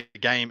then when the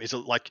game is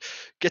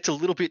gets a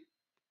little bit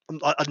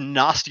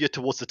nastier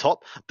towards the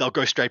top, they'll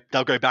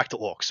go back to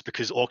orcs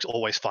because orcs are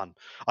always fun.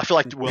 I feel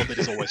like the World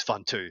Leader is always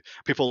fun too.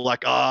 People are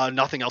like,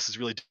 nothing else is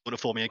really doing it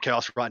for me in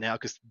Chaos right now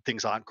because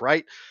things aren't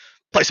great.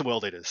 Play some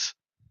World Leaders.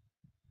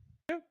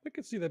 Yeah, I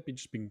could see that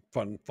just being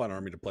fun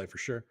army to play for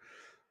sure.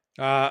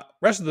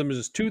 Rest of them is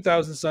just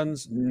 2,000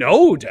 Suns,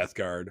 no Death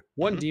Guard,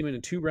 1 Demon,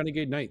 and 2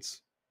 Renegade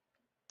Knights.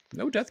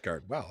 No Death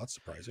Guard. Wow, that's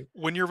surprising.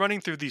 When you're running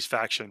through these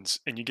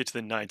factions and you get to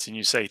the Knights and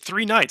you say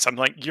 3 Knights, I'm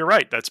like, you're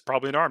right. That's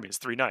probably an army. It's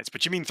 3 Knights.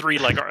 But you mean 3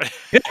 like...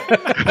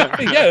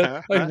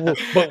 yeah,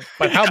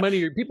 but how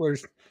many people are...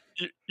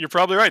 You're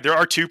probably right. There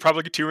are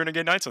probably 2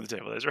 Renegade Knights on the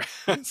table. That's right.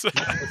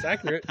 That's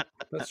accurate.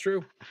 That's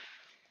true.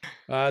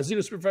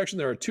 Xeno Super Faction,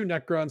 there are 2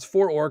 Necrons,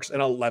 4 Orcs,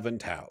 and 11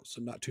 Taus.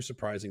 So not too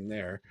surprising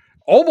there.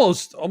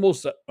 Almost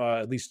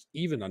at least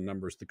even on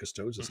numbers the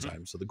Custodes this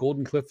time. So the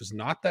Golden Cliff is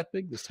not that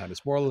big this time.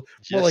 It's more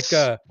like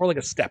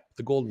a step,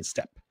 the Golden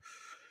Step.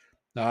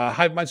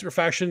 Hive Mind Super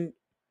Faction,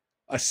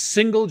 a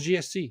single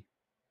GSC.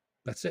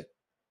 That's it.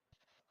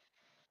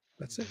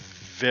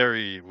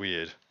 Very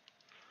weird.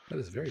 That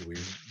is very weird.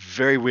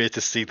 Very weird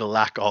to see the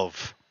lack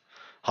of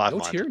Hive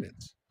Mind. No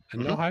Tyranids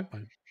and no Hive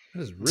Mind.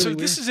 That is really so weird.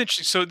 This is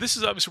interesting. So this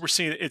is obviously we're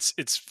seeing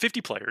it's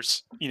 50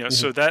 players,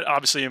 so that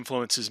obviously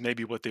influences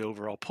maybe what the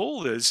overall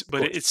pool is.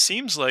 But it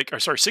seems like,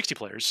 60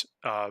 players.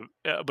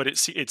 But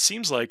it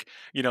seems like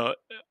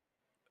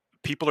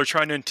people are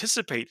trying to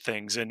anticipate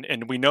things,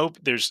 and we know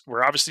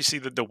we're obviously see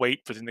the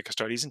weight within the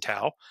Custodes and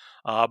Tau,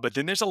 but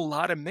then there's a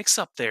lot of mix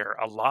up there,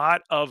 a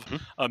lot of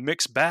a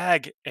mixed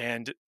bag,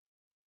 and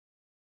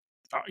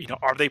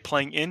are they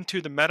playing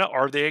into the meta?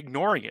 Are they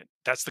ignoring it?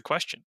 That's the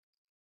question.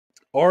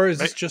 Or is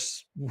this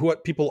just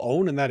what people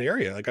own in that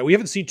area? Like, we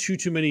haven't seen too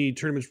many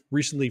tournaments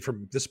recently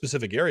from this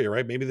specific area,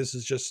 right? Maybe this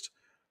is just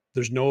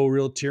there's no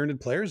real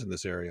Tyranid players in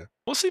this area.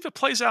 We'll see if it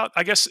plays out,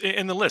 I guess,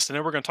 in the list. And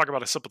then we're going to talk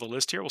about a sip of the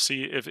list here. We'll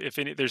see if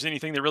there's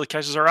anything that really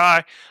catches our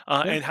eye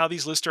and how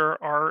these lists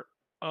are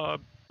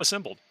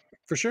assembled.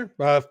 For sure.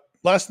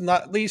 Last but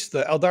not least,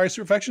 the Eldari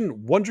Superfaction,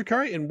 1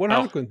 Drukhari and 1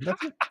 Harlequin.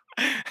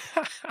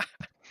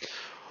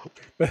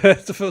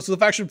 That's it. So the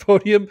faction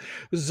podium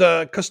was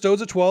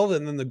Custodes at 12,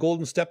 and then the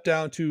Golden Step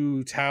down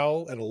to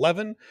Tau at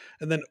 11,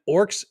 and then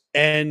Orcs,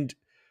 and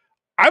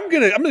I'm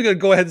gonna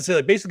go ahead and say,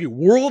 like, basically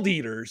World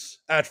Eaters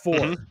at 4.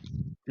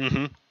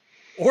 Mm-hmm.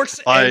 Orcs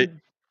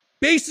and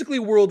basically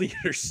World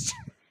Eaters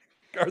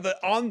are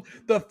on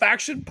the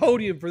faction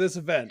podium for this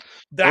event.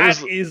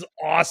 That is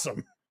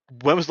awesome.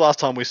 When was the last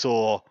time we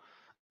saw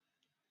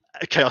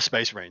Chaos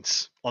Space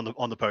Marines on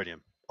the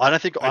podium? I don't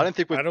think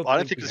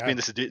it's been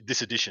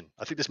this edition.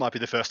 I think this might be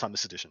the first time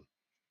this edition.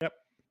 Yep,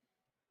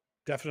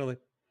 definitely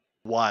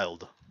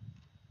wild.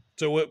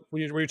 So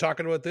when you're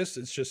talking about this,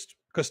 it's just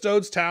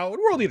Custodes, Tau,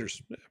 and World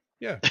Eaters.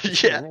 Yeah,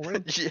 yeah.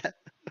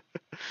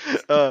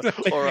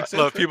 All right.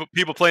 Love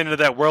people playing into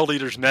that World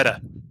Eaters meta.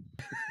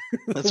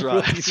 That's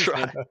right. That's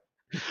right.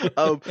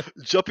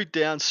 Jumping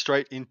down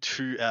straight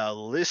into our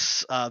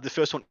lists. The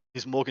first one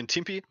is Morgan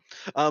Timpy.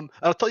 And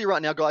I'll tell you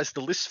right now, guys, the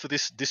list for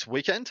this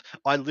weekend,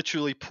 I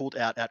literally pulled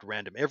out at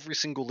random. Every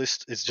single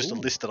list is just a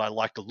list that I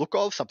like the look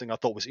of, something I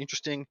thought was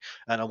interesting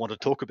and I wanted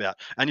to talk about.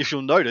 And if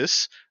you'll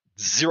notice,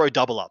 0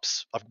 double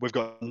ups. We've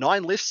got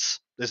 9 lists.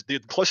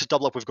 The closest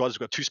double up we've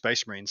got 2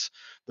 Space Marines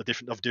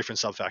of different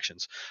sub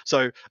factions.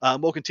 So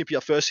Morgan Timpy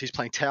up first. He's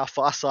playing Tau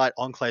Farsight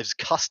Enclave's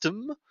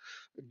Custom.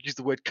 Use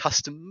the word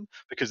custom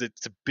because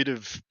it's a bit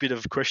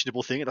of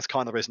questionable thing, and that's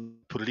kind of the reason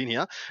I put it in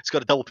here. It's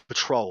got a double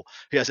patrol.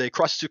 He has a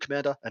Crisis Suit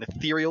Commander, an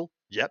Ethereal.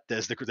 Yep,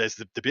 there's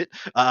the bit.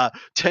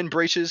 10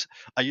 breaches,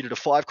 a unit of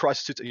 5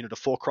 Crisis Suits, a unit of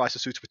 4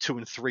 Crisis Suits with 2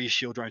 and 3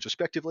 shield drones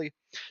respectively.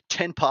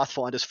 10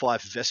 Pathfinders,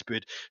 5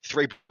 Vespid,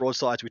 3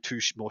 broadsides with 2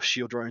 more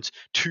shield drones,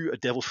 2 a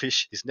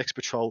Devilfish. His next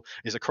patrol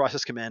is a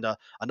Crisis Commander,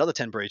 another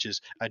 10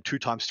 breaches, and 2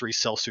 times 3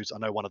 cell suits. I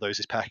know one of those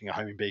is packing a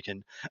homing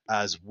beacon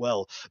as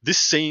well. This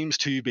seems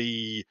to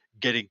be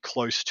getting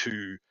close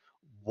to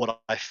what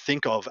I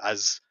think of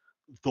as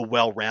the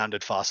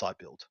well-rounded Farsight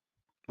build.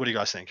 What do you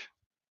guys think?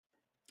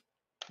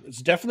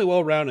 It's definitely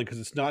well-rounded because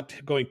it's not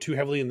going too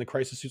heavily in the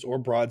Crisis Suits or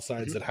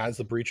broadsides. It has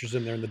the breachers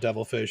in there and the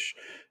Devilfish.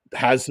 It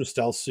has some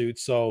stealth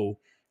suits, so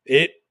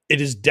it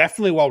is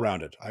definitely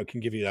well-rounded. I can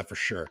give you that for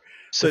sure.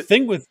 So the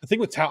thing with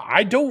Tau,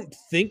 I don't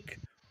think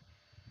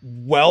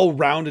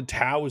well-rounded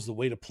Tau is the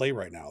way to play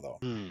right now, though.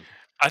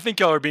 I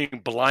think y'all are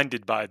being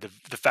blinded by the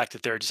fact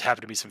that there just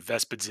happen to be some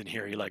Vespids in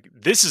here. You're like,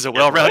 this is a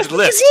well-rounded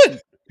list.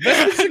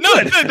 Vespids are no,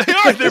 good. They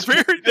are.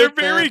 They're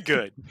very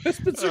good.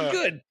 Vespids are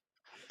good.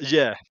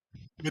 Yeah.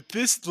 But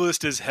this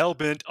list is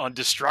hell-bent on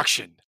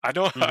destruction. I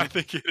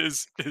think it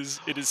is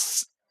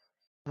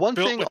one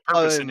built thing with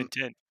purpose and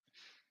intent.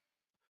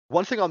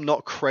 One thing I'm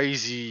not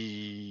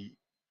crazy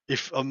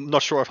I'm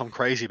not sure if I'm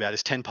crazy about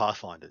is 10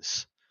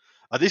 Pathfinders.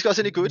 Are these guys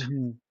any good?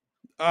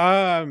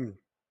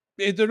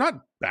 They're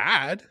not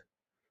bad.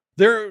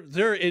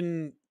 They're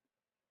in.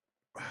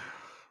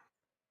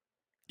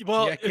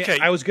 Well, okay.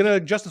 I was gonna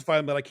justify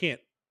them, but I can't.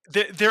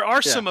 There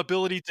are some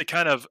ability to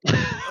kind of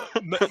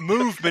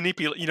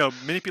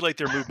manipulate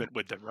their movement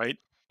with them, right?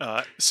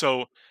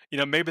 So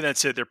maybe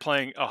that's it. They're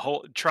playing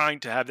trying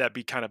to have that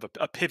be kind of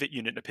a pivot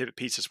unit and a pivot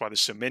piece. That's why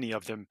there's so many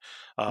of them,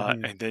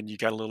 and then you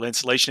got a little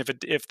insulation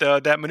if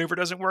that maneuver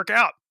doesn't work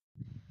out.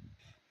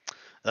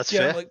 That's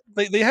fair.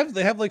 Like they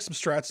have like some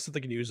strats that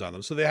they can use on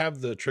them. So they have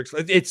the tricks.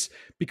 It's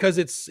because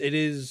it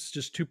is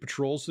just 2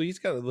 patrols, so he's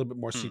got a little bit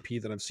more CP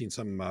than I've seen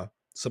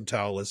some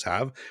Tau lists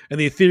have. And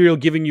the Ethereal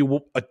giving you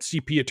a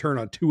CP a turn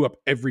on 2 up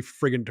every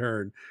friggin'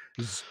 turn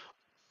is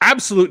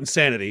absolute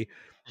insanity.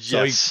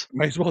 So you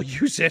might as well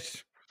use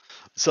it.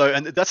 So,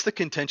 and that's the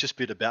contentious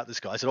bit about this,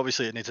 guys. And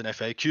obviously it needs an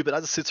FAQ, but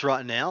as it sits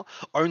right now,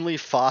 only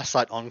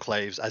Farsight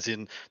Enclaves, as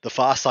in the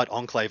Farsight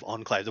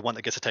Enclave, the one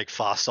that gets to take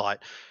Farsight,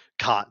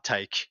 can't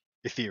take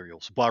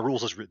Ethereals by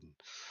rules as written.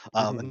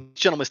 And this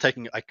gentleman is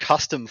taking a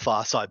custom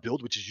Farsight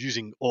build, which is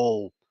using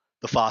all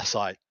the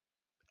Farsight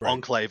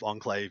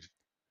Enclave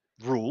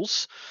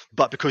rules,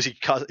 but because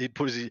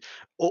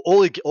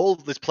all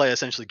this player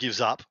essentially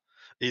gives up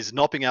is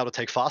not being able to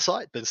take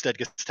Farsight, but instead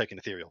gets to take an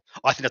Ethereal.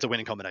 I think that's a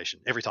winning combination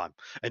every time.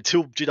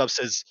 Until G-Dub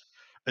says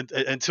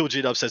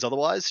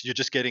otherwise, you're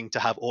just getting to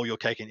have all your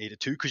cake and eat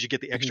it too, because you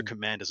get the extra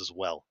commanders as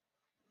well.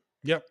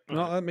 Yep,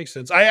 no, that makes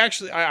sense.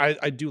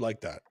 I do like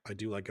that. I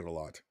do like it a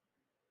lot.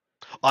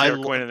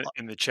 Going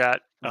in the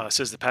chat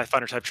says the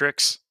Pathfinders have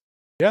tricks.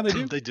 Yeah, they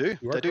do. They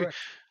do.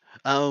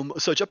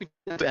 So jumping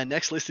to our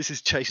next list, this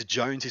is Chase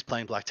Jones. He's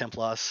playing Black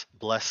Templars.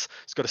 Bless.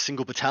 He's got a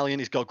single battalion.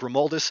 He's got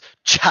Grimaldus,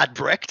 Chad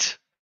Brecht,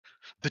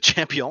 the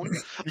champion.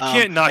 You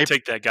can't not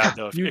take that guy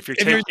though. If you're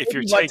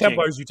taking Black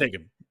Templars, you take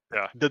him.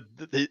 Yeah.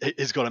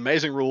 He's got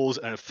amazing rules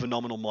and a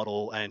phenomenal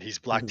model, and he's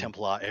Black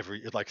Templar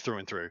through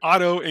and through.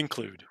 Auto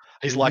include.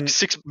 He's like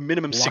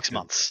minimum 6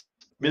 months.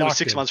 Minimum Locked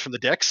 6 in. months from the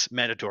decks,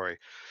 mandatory.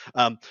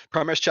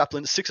 Primaris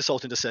Chaplain, 6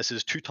 Assault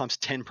Intercessors,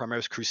 2x10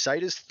 Primaris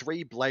Crusaders,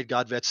 3 Blade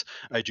Guard Vets,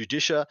 a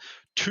Judicia,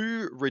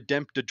 2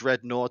 Redemptor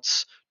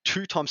Dreadnoughts,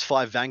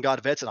 2x5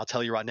 Vanguard Vets, and I'll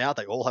tell you right now,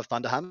 they all have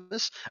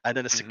Thunderhammers, and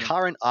then a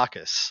Sicaran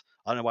Arcus.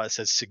 I don't know why it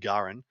says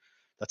Sigaran.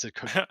 That's a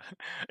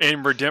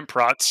and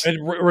Redemprots. And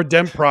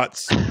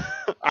Redemprots.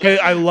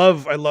 I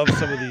love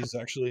some of these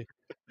actually.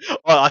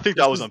 I think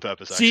that was on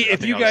purpose. Actually. See,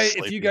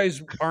 if you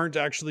guys aren't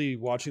actually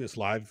watching this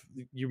live,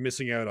 you're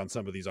missing out on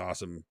some of these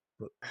awesome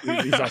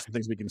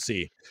things we can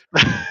see.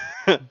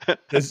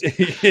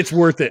 It's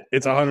worth it.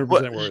 It's 100%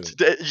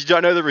 worth it. You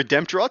don't know the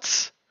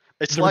Redemptrots?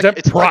 It's like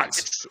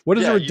Redemprots. What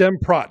is a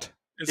Redemprot?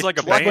 It's like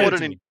a like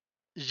band.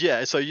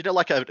 Yeah, so you know,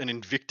 like an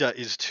Invicta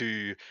is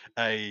to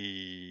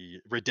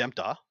a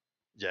Redemptor.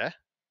 Yeah.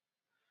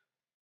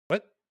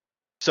 What?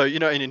 So an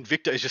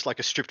Invicta is just like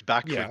a stripped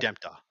back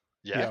Redemptor.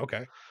 Yeah.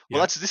 Okay.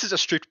 Well, this is a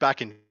stripped back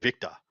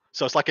Invicta.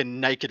 So it's like a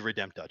naked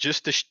Redemptor,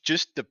 just the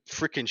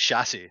freaking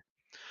chassis.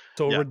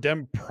 So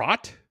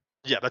Redemprot?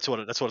 Yeah, that's what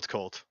it's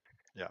called.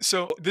 Yeah.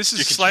 So this is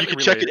you slightly can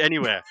check it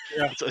anywhere.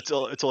 Yeah. It's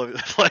all over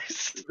the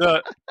place.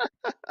 The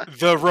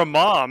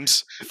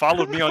Ramams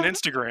followed me on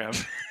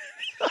Instagram.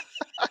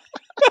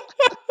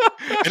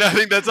 And I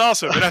think that's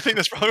awesome. And I think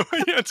that's probably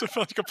why you had to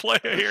like a player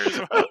here as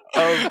well.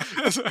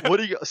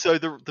 So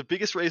the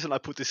biggest reason I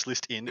put this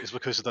list in is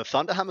because of the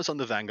Thunderhammers on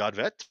the Vanguard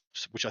Vet,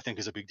 which I think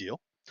is a big deal,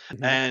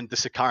 and the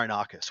Sicaran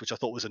Arcus, which I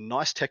thought was a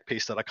nice tech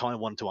piece that I kind of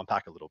wanted to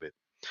unpack a little bit.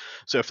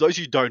 So for those of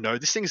you who don't know,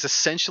 this thing is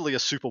essentially a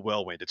super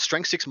whirlwind. It's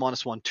strength 6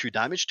 -1, 2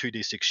 damage,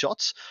 2d6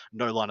 shots,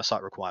 no line of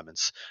sight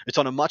requirements. It's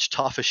on a much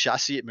tougher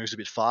chassis. It moves a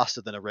bit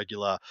faster than a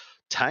regular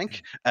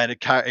tank, and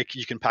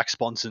you can pack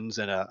sponsons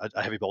and a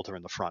heavy bolter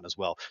in the front as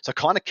well. So it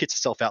kind of kits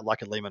itself out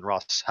like a Lehman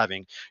Russ,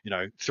 having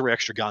 3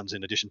 extra guns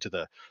in addition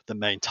to the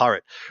main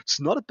turret.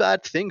 It's not a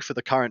bad thing for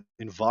the current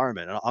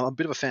environment, and I'm a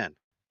bit of a fan.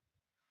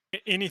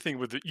 Anything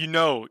with you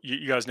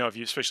guys know, if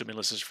you especially been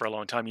listening for a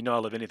long time, I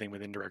love anything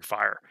with indirect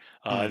fire.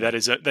 That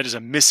is a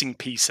missing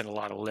piece in a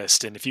lot of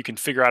lists, and if you can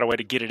figure out a way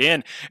to get it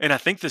in, and I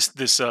think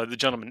the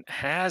gentleman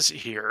has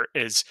here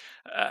is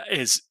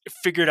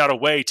figured out a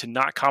way to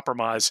not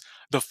compromise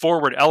the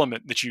forward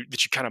element that you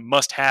kind of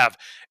must have.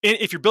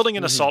 If you're building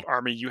an assault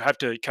army, you have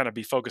to kind of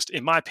be focused,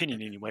 in my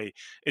opinion anyway,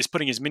 is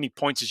putting as many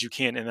points as you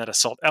can in that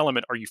assault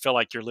element, or you feel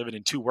like you're living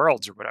in two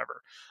worlds or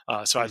whatever.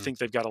 So I think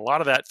they've got a lot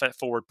of that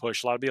forward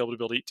push, a lot of be able to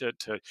build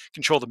to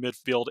control the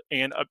midfield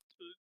and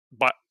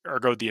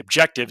go the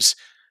objectives,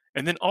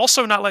 and then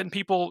also not letting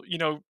people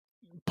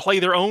play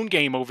their own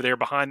game over there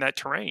behind that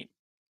terrain.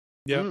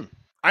 Yeah.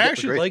 I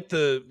actually like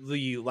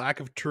the lack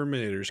of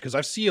Terminators, because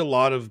I see a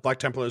lot of Black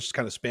Templars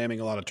kind of spamming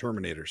a lot of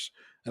Terminators,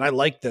 and I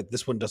like that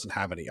this one doesn't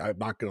have any. I'm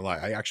not gonna lie,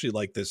 I actually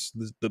like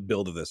the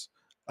build of this.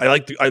 I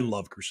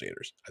love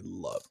Crusaders. I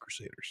love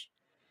Crusaders.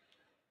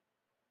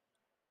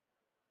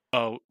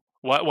 Oh,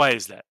 why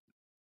is that?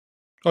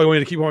 Oh, you want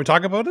me to keep on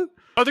talking about it?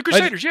 Oh, the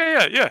Crusaders,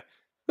 yeah.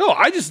 No,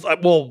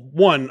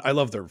 one, I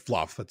love their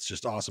fluff. That's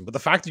just awesome. But the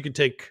fact you can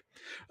take,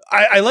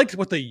 I liked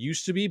what they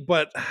used to be,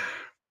 but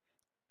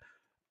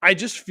I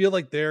just feel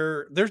like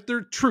they're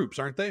troops,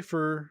 aren't they,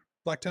 for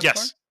Black Templar?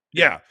 Yes.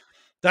 Yeah.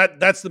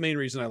 That's the main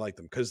reason I like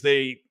them, because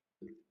they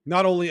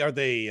not only are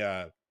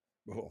they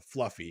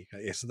fluffy.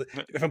 So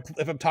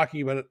if I'm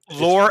talking about it,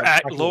 lore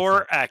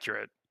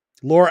accurate.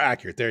 Lore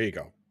accurate. There you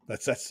go.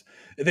 That's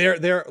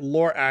they're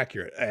lore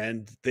accurate,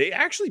 and they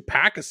actually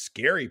pack a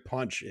scary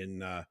punch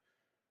in, and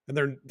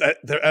they're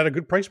at a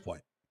good price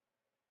point,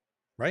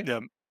 right?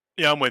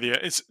 Yeah, I'm with you.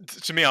 It's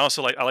to me, I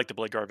also like the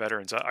Blade Guard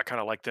veterans. I kind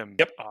of like them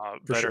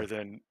better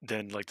than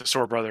like the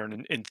Sword Brother,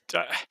 and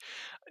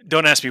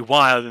don't ask me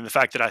why, other than the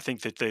fact that I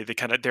think that they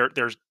kind of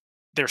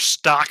their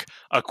stock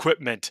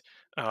equipment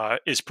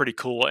is pretty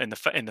cool, and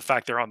the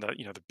fact they're on the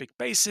the big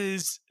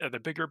bases, the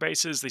bigger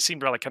bases, they seem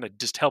to kind of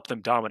just help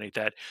them dominate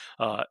that.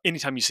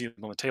 Anytime you see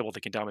them on the table,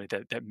 they can dominate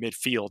that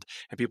midfield,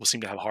 and people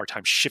seem to have a hard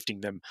time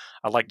shifting them.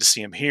 I like to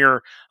see them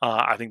here.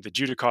 I think the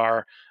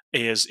Judicar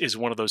is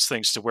one of those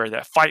things to where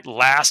that fight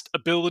last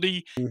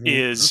ability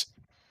is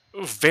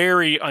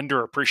very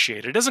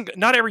underappreciated.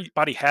 Not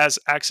everybody has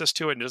access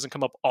to it, and it doesn't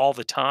come up all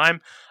the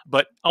time,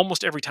 but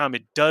almost every time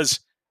it does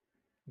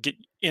get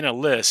in a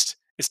list,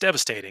 it's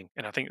devastating,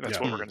 and I think that's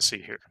what we're going to see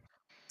here.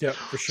 Yeah,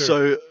 for sure.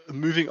 So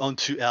moving on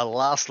to our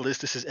last list,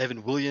 this is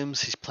Evan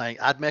Williams. He's playing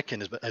Admech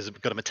and has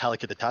got a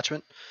Metallica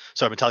detachment.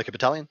 Sorry, Metallica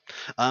battalion.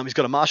 He's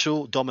got a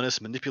Marshal,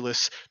 Dominus,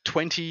 Manipulus,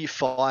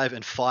 25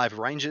 and 5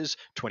 Rangers,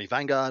 20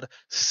 Vanguard,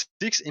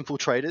 6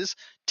 Infiltrators,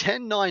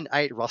 10, 9,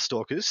 8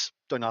 Ruststalkers.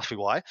 Don't ask me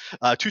why.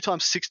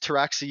 2x6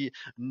 Taraxi,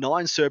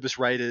 9 Cerberus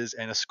Raiders,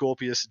 and a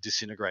Scorpius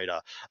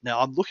Disintegrator. Now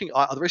I'm looking.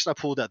 The reason I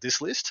pulled out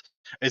this list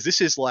is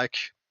this is like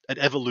an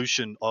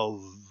evolution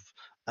of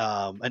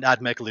an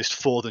AdMech list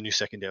for the new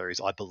secondaries,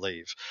 I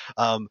believe.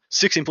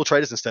 6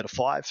 Infiltrators instead of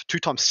 5,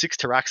 2x6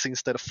 Taraxi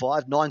instead of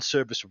 5, 9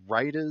 Cerberus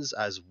Raiders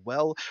as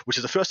well, which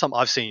is the first time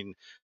I've seen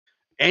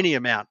any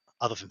amount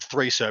other than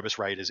 3 Cerberus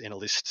Raiders in a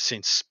list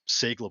since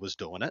Siegler was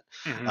doing it.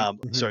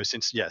 So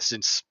since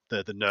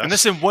the nerf. And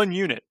this in one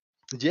unit.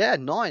 Yeah,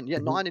 9. Yeah,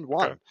 9 in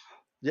 1.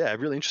 Yeah,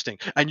 really interesting.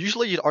 And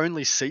usually you'd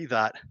only see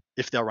that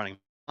if they're running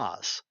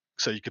Mars.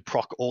 So you could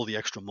proc all the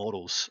extra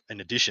mortals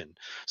in addition.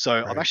 So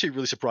I'm Right. actually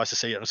really surprised to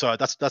see it. And so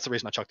that's the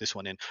reason I chucked this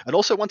one in. And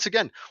also, once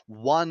again,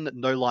 one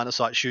no line of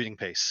sight shooting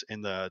piece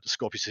in the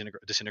Scorpius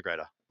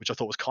Disintegrator, which I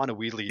thought was kind of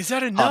weirdly Is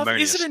that enough?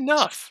 Is it harmonious.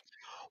 enough?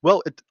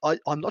 Well,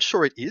 I'm not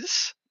sure it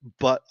is,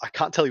 but I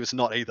can't tell you it's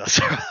not either.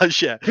 So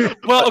yeah,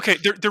 Well, but okay.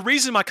 The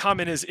reason my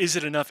comment is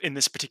it enough in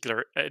this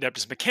particular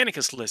Adeptus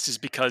Mechanicus list is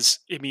because,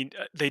 I mean,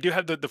 they do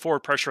have the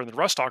forward pressure and the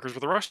Rust Stalkers, but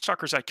the Rust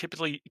Stalkers, I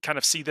typically kind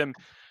of see them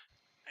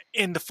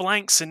in the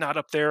flanks and not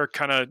up there,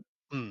 kind of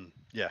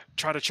yeah.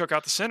 try to choke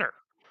out the center.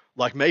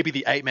 Like maybe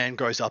the 8-man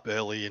goes up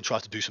early and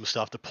tries to do some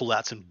stuff to pull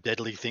out some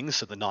deadly things,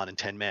 so the 9 and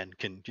 10-man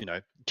can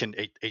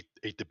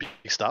eat the big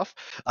stuff.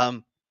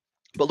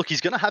 But look,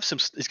 he's going to have some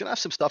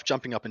stuff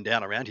jumping up and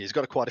down around here. He's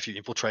got quite a few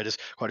infiltrators,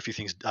 quite a few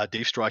things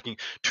deep striking.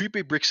 2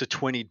 big bricks of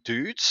 20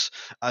 dudes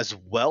as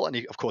well, and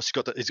of course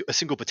he's a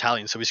single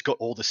battalion, so he's got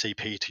all the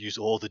CP to use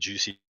all the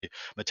juicy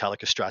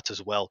Metallica strats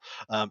as well.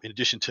 In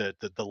addition to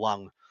the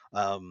lung.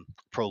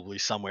 Probably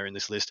somewhere in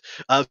this list.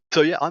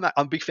 So yeah, I'm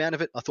a big fan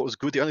of it. I thought it was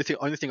good. The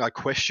only thing I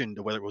questioned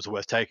whether it was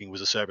worth taking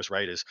was the Cerberus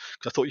Raiders,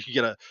 because I thought you could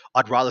get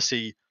I'd rather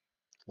see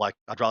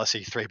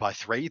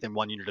 3x3 than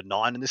 1 unit of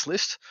 9 in this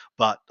list.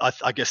 But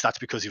I guess that's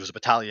because he was a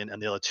battalion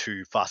and the other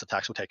 2 fast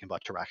attacks were taken by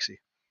Taraxi.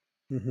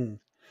 Mm-hmm.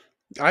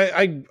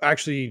 I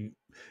actually,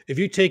 if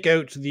you take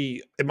out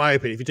in my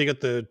opinion, if you take out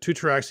the 2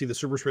 Taraxi, the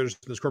Cerberus Raiders,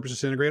 the Scorpius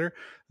Disintegrator,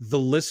 the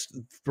list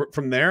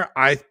from there,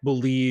 I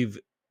believe,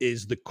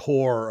 is the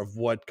core of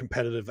what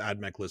competitive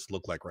AdMech lists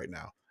look like right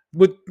now.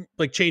 With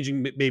like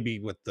changing maybe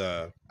what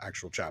the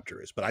actual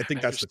chapter is, but I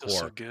think They're that's the still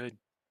core. so good.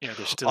 Yeah,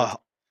 they're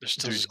still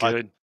Dude, as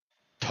good.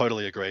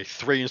 Totally agree.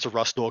 3 units of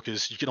Rust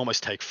Stalkers, you can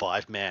almost take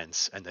 5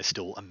 mans and they're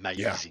still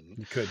amazing. Yeah,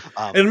 you could.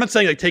 And I'm not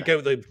saying like take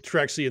out the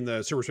Taraxi and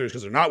the Cerberus Raiders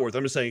because they're not worth it.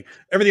 I'm just saying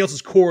everything else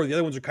is core. The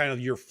other ones are kind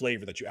of your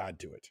flavor that you add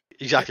to it.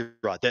 Exactly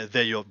right.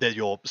 They're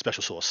your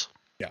special sauce.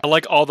 Yeah. I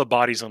like all the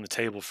bodies on the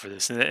table for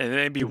this, and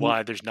maybe Mhm.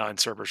 why there's 9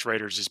 Cerberus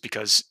Raiders is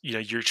because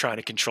you're trying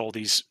to control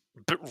these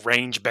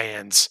range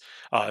bands,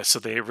 so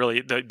they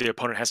really the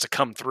opponent has to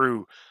come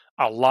through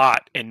a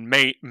lot and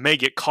may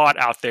get caught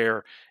out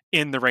there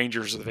in the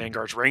Rangers or the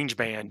Vanguard's range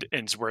band,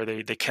 and it's where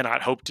they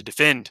cannot hope to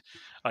defend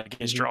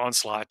against your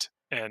onslaught,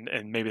 and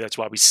maybe that's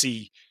why we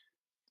see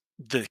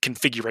the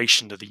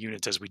configuration of the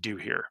units as we do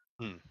here.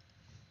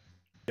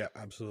 Yeah,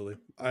 absolutely.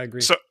 I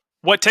agree. So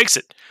what takes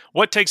it?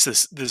 What takes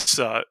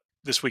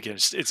this weekend?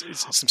 It's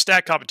some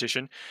stat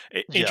competition.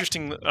 Yeah.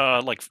 Interesting,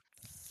 like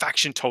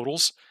faction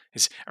totals.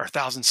 Are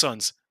 1,000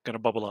 Suns going to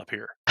bubble up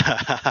here?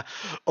 I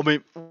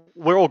mean,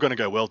 we're all going to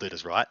go World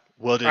Eaters, right?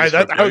 World I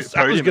Eaters.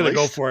 was going to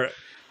go for it.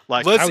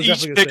 Like, let's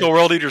each pick a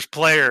World Eaters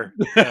player.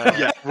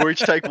 Yeah, we'll each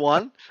take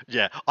one.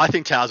 Yeah, I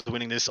think Towers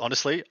winning this,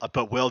 honestly.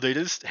 But World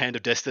Eaters, Hand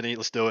of Destiny,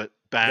 let's do it.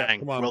 Bang,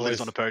 come on, World boys.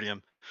 Eaters on the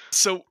podium.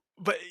 So,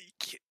 but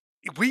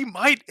we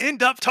might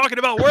end up talking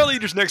about World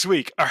Eaters next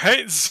week. All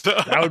right, so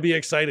That would be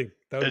exciting.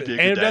 That would That'd be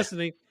a Hand good of day.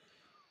 Destiny.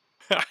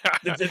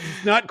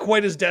 It's not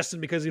quite as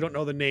destined because you don't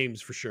know the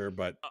names for sure,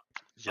 but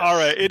Yes. All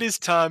right, it is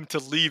time to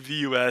leave the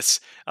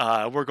U.S.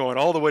 We're going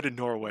all the way to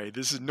Norway.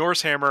 This is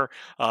Norsehammer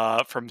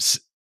from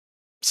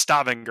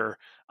Stavanger.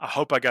 I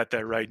hope I got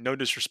that right. No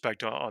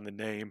disrespect on the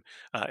name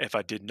if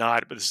I did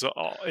not, but this is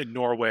all in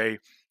Norway.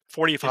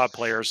 45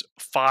 players,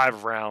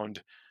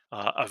 5-round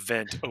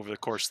event over the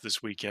course of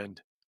this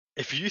weekend.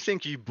 If you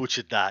think you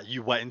butchered that,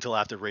 you wait until I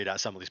have to read out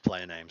some of these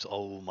player names.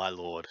 Oh my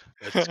lord,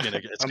 it's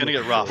gonna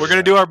get rough. We're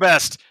gonna do our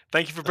best.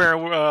 Thank you for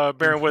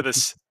bearing with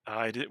us.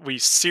 We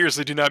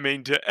seriously do not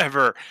mean to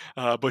ever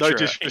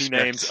butcher any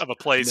names of a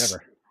place.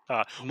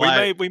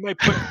 never. We may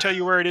tell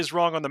you where it is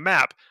wrong on the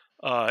map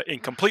in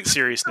complete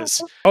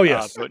seriousness. Oh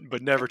yes.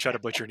 But never try to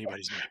butcher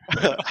anybody's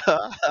name.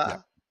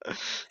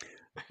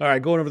 All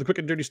right, going over the quick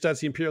and dirty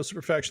stats, the Imperial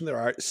Super Faction. There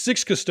are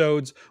 6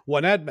 Custodes,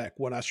 1 AdMech,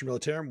 1 Astra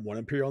Militarum, 1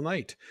 Imperial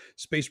Knight.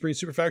 Space Marine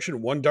Super Faction,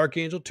 1 Dark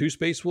Angel, 2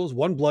 Space Wolves,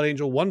 1 Blood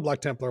Angel, 1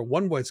 Black Templar,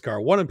 1 White Scar,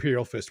 1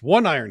 Imperial Fist,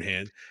 1 Iron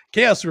Hand.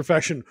 Chaos Super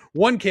Faction,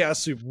 1 Chaos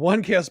Soup,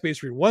 1 Chaos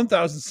Space Marine,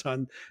 1,000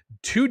 Sun,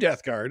 2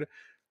 Death Guard.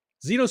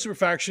 Xeno Super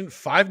Faction,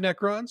 5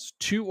 Necrons,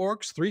 2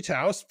 Orcs, 3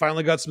 Taos.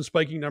 Finally got some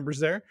spiking numbers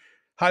there.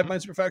 Hive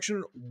Mind Super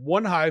Faction,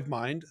 1 Hive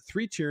Mind,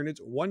 3 Tyranids,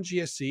 1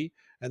 GSC.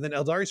 And then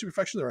Eldari Super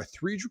Faction, there are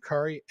 3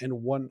 Drukhari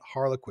and 1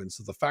 Harlequin.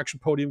 So the faction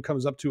podium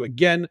comes up to,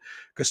 again,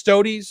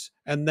 Custodes,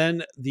 and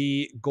then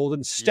the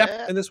Golden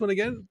Step in this one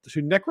again.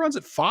 2 Necrons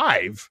at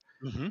 5,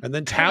 and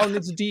then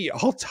Talon's D,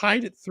 all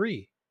tied at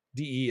 3.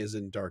 DE is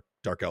in Dark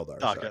Eldar.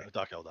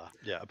 Dark Eldar.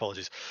 Yeah,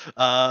 apologies.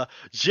 Yeah,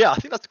 I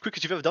think that's the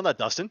quickest you've ever done that,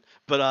 Dustin.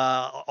 But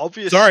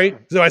obviously... Sorry.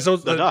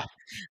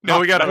 No,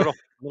 we got to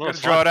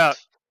draw it out.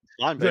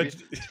 It's fine, baby.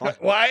 It's fine.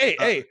 Well,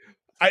 hey,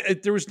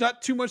 there was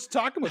not too much to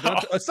talk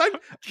about. Aside,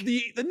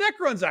 the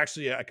Necrons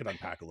actually I could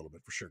unpack a little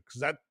bit for sure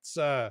because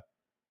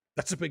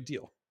that's a big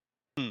deal.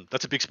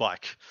 That's a big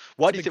spike.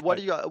 Why do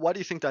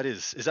you think that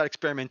is? Is that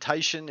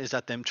experimentation? Is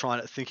that them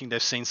thinking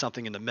they've seen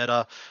something in the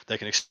meta they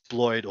can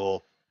exploit,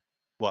 or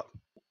what?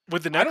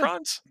 With the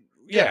Necrons?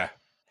 Yeah,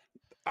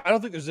 I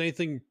don't think there's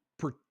anything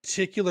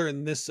particular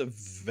in this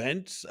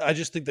event. I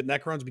just think that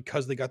Necrons,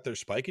 because they got their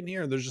spike in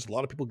here, and there's just a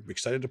lot of people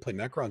excited to play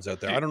Necrons out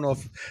there. I Dude, don't know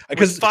if With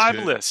because 5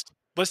 good. lists,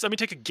 let me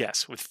take a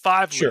guess. With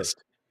 5 Sure.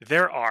 lists,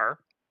 there are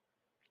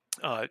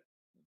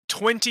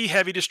 20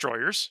 heavy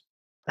destroyers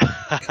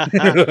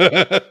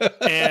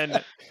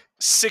and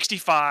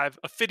 65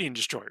 Ophidian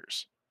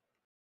destroyers.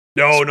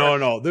 no,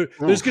 Spread-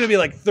 there's going to be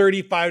like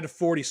 35 to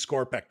 40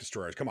 Scorpec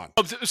destroyers. Come on.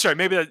 Oh, sorry,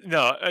 maybe that,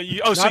 no. So Not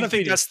you think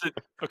Ophidian. that's the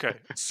okay?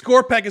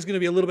 Scorpec is going to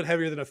be a little bit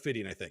heavier than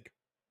Ophidian, I think.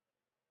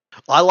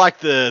 I like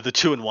the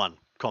 2-in-1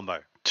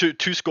 combo. Two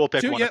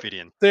Scorpec, 1 yep.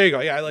 Ophidian. There you go.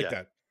 Yeah, I like Yeah.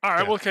 that. All right,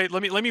 Yeah. well, okay.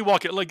 Let me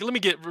walk it. Let me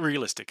get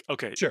realistic.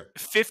 Okay, Sure.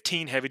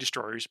 15 heavy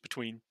destroyers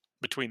between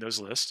those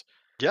lists.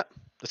 Yeah.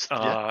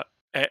 Yeah.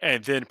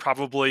 And then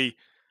probably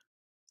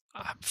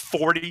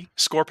 40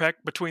 Scorpec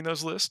between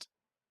those lists,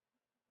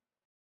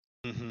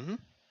 Mm-hmm.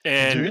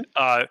 and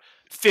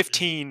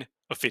 15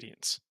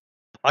 Ophidians.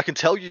 I can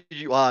tell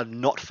you are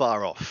not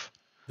far off.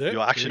 There,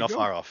 You're actually there not you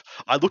go. far off.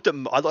 I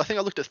think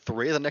I looked at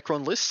 3 of the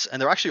Necron lists,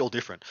 and they're actually all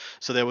different.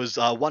 So there was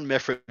 1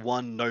 Mephrit,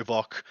 1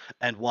 Novok,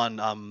 and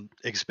 1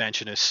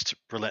 Expansionist,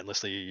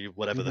 Relentlessly,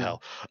 whatever the Mhm.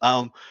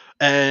 hell.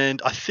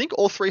 And I think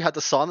all 3 had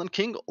the Silent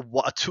King.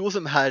 2 of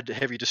them had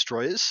Heavy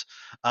Destroyers.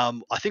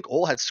 I think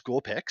all had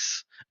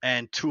Scorpex,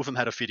 and 2 of them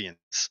had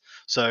Ophidians.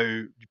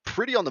 So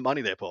pretty on the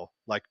money there, Paul.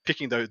 Like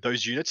picking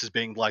those units as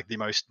being like the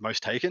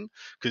most taken.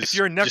 If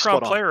you're a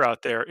Necron player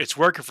out there, it's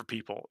working for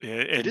people.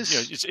 And, It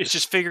is. It's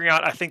just figuring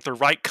out, I think, the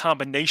right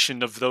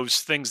combination of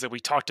those things that we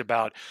talked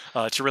about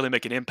to really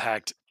make an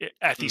impact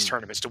at these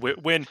tournaments to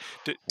win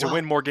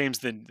more games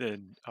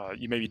than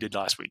you maybe did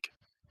last week.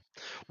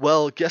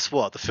 Well, guess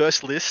what? The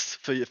first list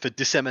for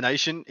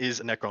dissemination is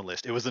a Necron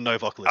list. It was the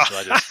Novok list that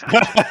I just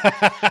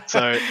mentioned.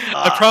 So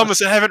I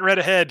promise I haven't read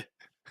ahead.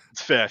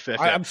 It's fair.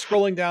 I'm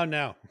scrolling down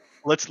now.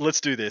 Let's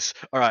do this.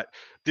 All right.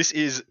 This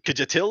is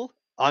Kajatil,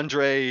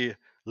 Andre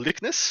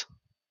Lickness.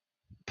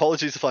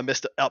 Apologies if I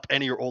messed up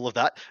any or all of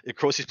that. Of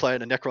course, he's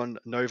playing a Necron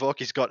Novok.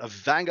 He's got a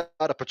Vanguard,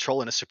 a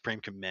Patrol, and a Supreme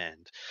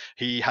Command.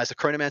 He has a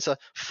Chronomancer,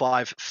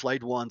 5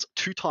 Flayed Ones,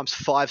 2 times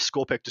 5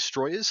 Scorpec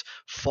Destroyers,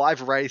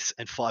 5 Wraiths,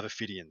 and 5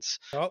 Ophidians.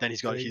 Oh, Then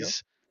he's got there you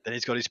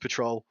his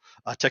Patrol,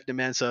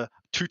 Technomancer,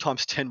 2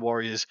 times 10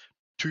 Warriors,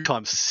 2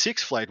 times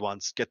 6 Flayed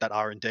Ones, get that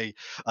R&D,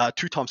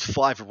 2 times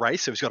 5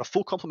 Wraiths, so he's got a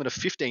full complement of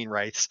 15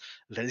 Wraiths,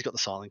 and then he's got the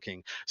Silent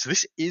King. So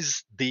this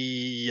is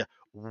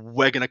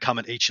we're going to come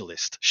and eat your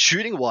list.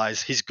 Shooting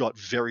wise, he's got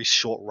very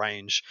short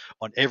range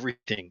on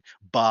everything,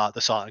 bar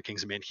the Silent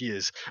King's. I mean, he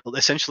is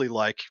essentially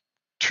like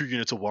 2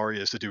 units of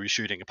warriors to do his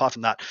shooting. Apart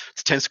from that,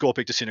 it's 10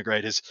 Scorpec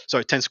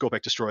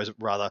Destroyers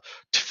rather,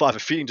 5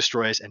 Ophidian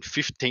Destroyers, and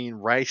 15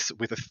 Wraiths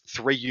with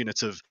 3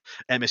 units of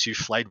MSU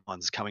Flayed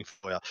Ones coming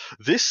for you.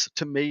 This,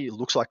 to me,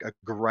 looks like a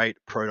great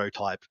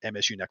prototype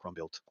MSU Necron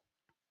build.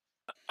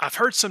 I've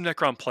heard some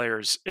Necron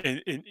players,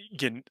 and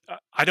again,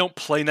 I don't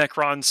play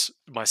Necrons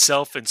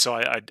myself, and so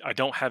I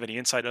don't have any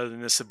insight other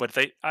than this, but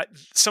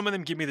some of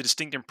them give me the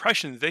distinct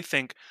impression that they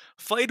think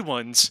Flayed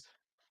Ones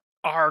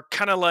are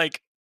kind of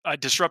like a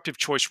disruptive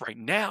choice right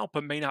now,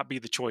 but may not be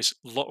the choice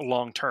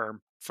long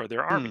term for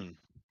their army.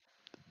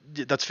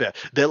 Yeah, that's fair.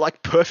 They're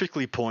like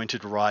perfectly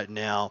pointed right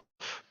now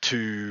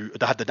they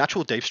have the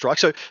natural deep strike.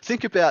 So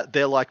think about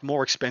they're like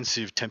more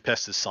expensive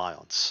Tempestus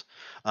Scions.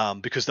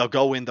 Because they'll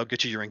go in, they'll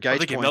get you your engage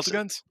they get points. melta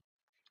guns?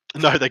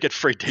 No, they get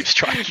free deep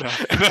strike.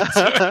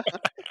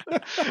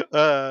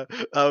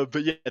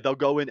 But yeah, they'll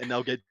go in and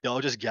they'll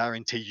just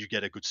guarantee you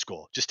get a good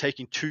score. Just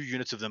taking 2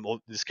 units of them, or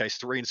in this case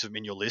 3 units of them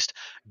in your list,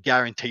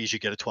 guarantees you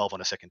get a 12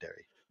 on a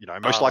secondary.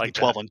 Most likely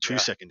 12 on 2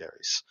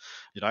 secondaries.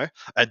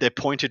 And they're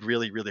pointed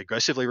really, really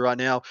aggressively right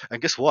now. And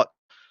guess what?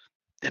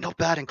 They're not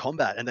bad in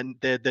combat. And then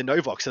they're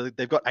Novok, so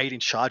they've got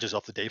 8-inch charges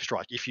off the deep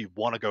strike if you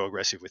want to go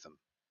aggressive with them.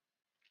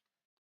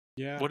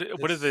 Yeah. What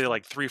are they,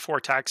 like 3-4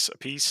 attacks a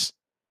piece?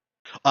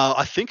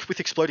 I think with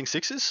exploding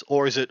 6s,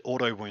 or is it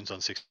auto wounds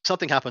on 6?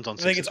 Something happens on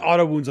 6s. I think it's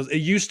auto wounds. It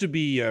used to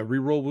be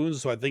reroll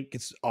wounds, so I think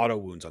it's auto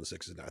wounds on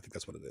 6s now. I think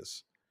that's what it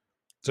is.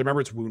 So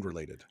remember, it's wound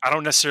related. I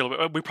don't necessarily.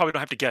 We probably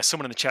don't have to guess.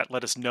 Someone in the chat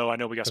let us know. I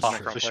know we got some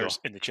Necron players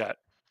in the chat.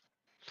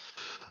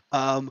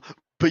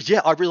 But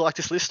yeah, I really like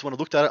this list. When I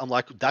looked at it, I'm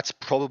like, that's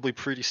probably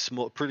pretty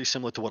similar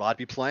to what I'd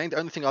be playing. The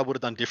only thing I would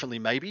have done differently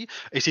maybe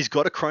is he's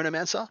got a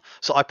Chronomancer,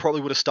 so I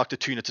probably would have stuck the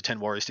 2 units of 10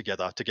 warriors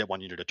together to get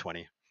 1 unit of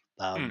 20.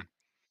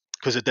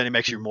 Because then it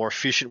makes you more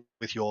efficient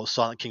with your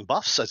Silent King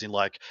buffs, as in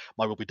like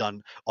mine will be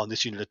done on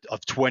this unit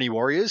of 20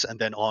 warriors, and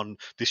then on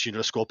this unit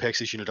of Scorpex,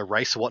 this unit of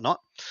Race or whatnot.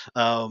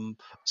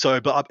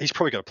 But he's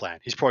probably got a plan.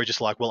 He's probably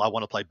just like, well, I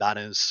want to play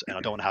banners, and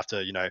I don't want to have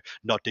to,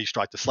 not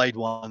destrike the Flayed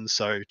Ones,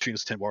 so 2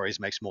 units of 10 warriors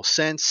makes more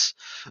sense.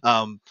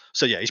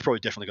 So yeah, he's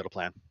probably definitely got a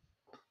plan.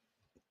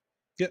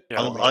 Yep.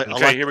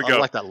 Yeah, here we go. I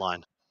like that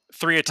line.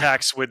 3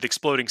 attacks with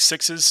exploding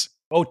 6s.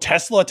 Oh,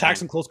 Tesla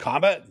attacks in close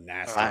combat?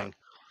 Nasty.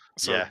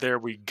 So there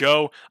we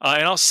go.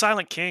 And also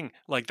Silent King,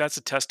 like that's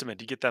a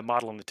testament. You get that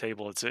model on the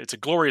table. It's a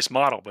glorious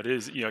model, but it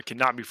is, it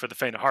cannot be for the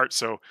faint of heart.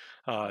 So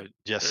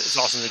it's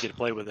awesome to get to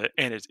play with it,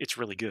 and it's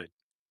really good.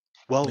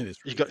 Well, It is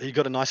you really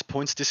got a nice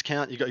points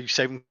discount. You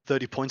saving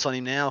 30 points on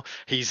him now.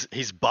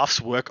 His buffs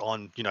work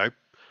on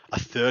a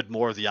third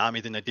more of the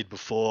army than they did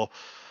before.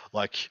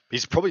 Like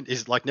he's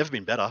like never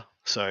been better.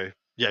 So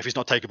yeah, if he's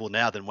not takeable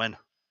now, then when?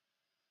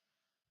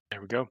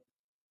 There we go.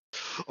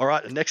 All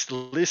right, next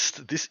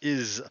list. This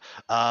is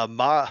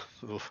Marius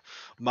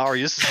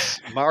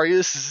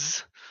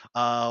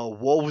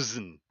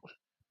Warwizen.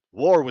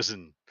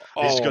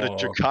 He's got a Oh,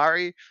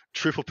 Drakari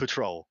triple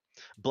patrol.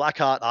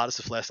 Blackheart, Artist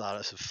of Flesh,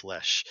 Artist of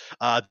Flesh.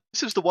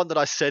 This is the one that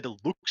I said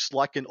looks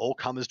like an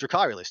all-comers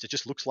Drakari list. It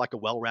just looks like a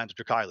well-rounded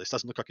Drakari list.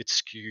 Doesn't look like it's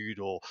skewed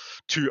or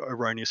too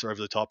erroneous or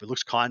over the top. It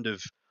looks kind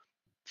of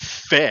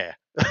fair,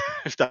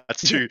 if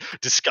that's too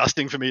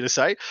disgusting for me to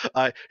say.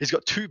 He's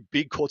got two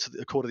big Court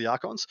of the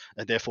Archons,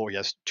 and therefore he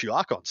has two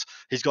Archons.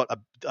 He's got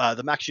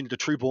the max unit of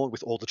Trueborn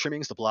with all the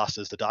trimmings, the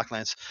Blasters, the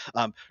Darklance,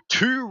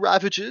 two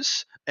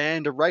Ravagers,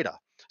 and a Raider.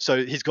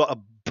 So he's got a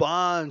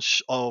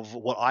bunch of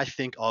what I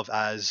think of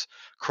as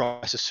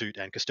Crisis Suit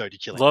and Custody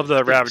killing. Love the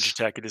things. Ravager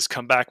tech. It has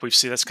come back. We've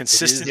seen that's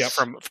consistent Yep.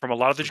 from a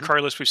lot of the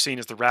Drakari lists we've seen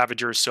is the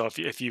Ravagers. So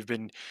if you've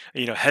been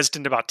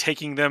hesitant about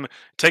taking them,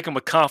 take them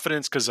with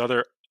confidence because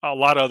a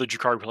lot of other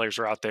Drakari players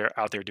are out there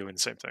doing the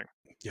same thing.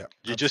 yeah.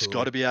 You just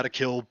got to be able to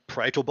kill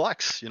Praetor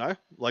Blacks,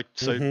 like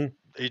so. Mhm.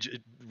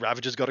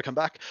 Ravager's got to come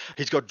back.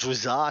 He's got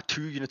Drazar,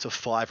 2 units of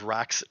 5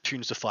 Racks, 2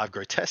 units of 5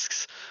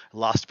 Grotesques.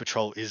 Last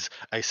patrol is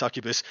a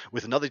Succubus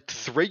with another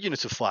 3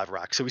 units of 5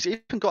 Racks. So he's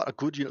even got a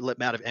good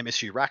amount of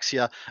MSU Racks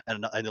here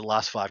and the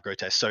last 5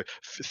 Grotesques. So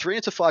 3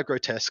 units of 5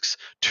 Grotesques,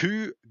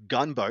 2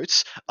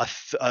 gunboats,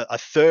 a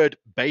third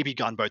baby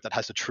gunboat that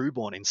has the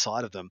Trueborn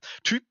inside of them,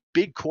 2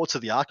 big Courts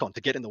of the Archon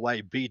to get in the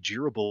way, be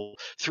durable,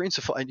 3 units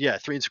of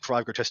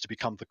 5 Grotesques to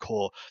become the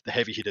core, the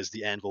heavy hitters,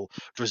 the Anvil,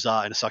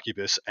 Drazar and a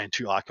Succubus, and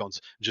 2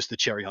 Archons, just the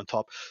cherry on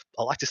top.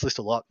 I like this list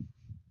a lot.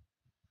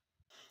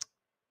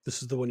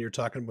 This is the one you were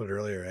talking about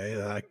earlier,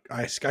 eh?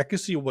 I can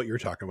see what you're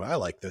talking about. I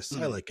like this.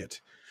 I like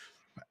it.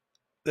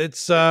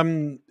 It's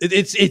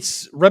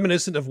it's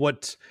reminiscent of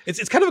what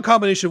it's kind of a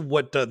combination of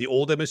what the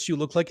old MSU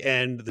looked like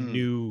and the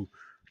new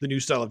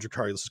style of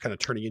Drakari is kind of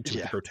turning into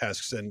with the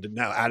Grotesques and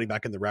now adding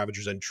back in the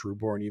Ravagers and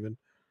Trueborn even.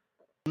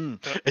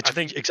 I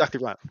think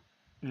exactly right.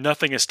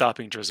 Nothing is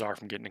stopping Drazar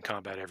from getting in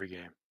combat every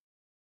game.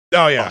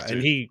 Oh yeah,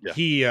 and he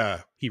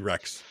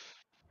wrecks.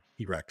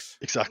 He wrecks.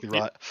 Exactly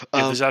right.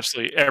 Yeah, there's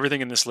absolutely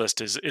everything in this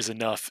list is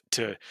enough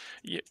to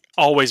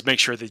always make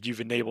sure that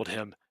you've enabled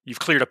him. You've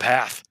cleared a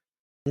path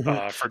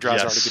for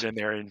Drazar to get in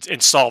there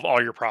and solve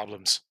all your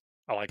problems.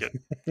 I like it.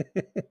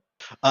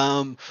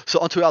 So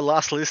onto our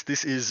last list.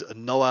 This is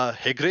Noah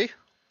Hegre.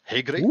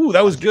 Ooh,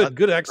 that was good.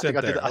 Good accent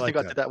I think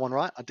I did that one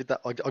right. I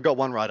got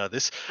one right out of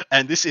this.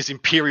 And this is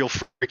Imperial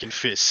freaking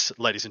Fists,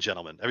 ladies and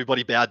gentlemen.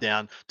 Everybody bow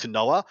down to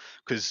Noah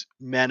because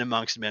man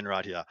amongst men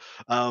right here.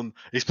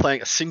 He's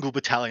playing a single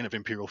battalion of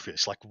Imperial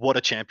Fists. Like, what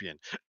a champion.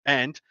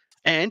 And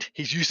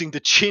he's using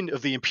the chin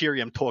of the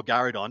Imperium Tor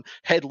Garadon,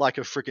 head like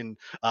a freaking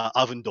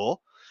oven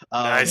door.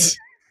 Nice.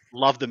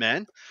 Love the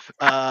man.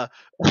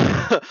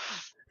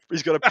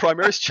 He's got a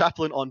Primaris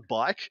Chaplain on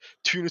bike,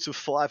 2 units of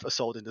 5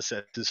 Assault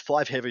Intercessors,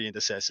 5 Heavy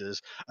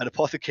Intercessors, an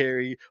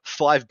Apothecary,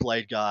 5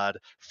 Blade Guard,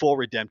 4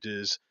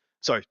 Redemptors.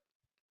 Sorry,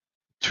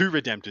 2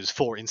 Redemptors,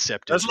 4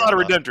 Inceptors. That's a lot of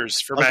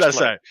Redemptors for match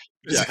play.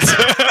 Yeah.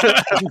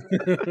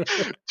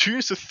 2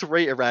 units of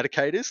 3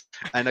 Eradicators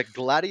and a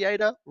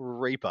Gladiator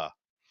Reaper.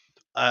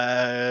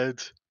 What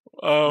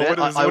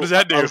does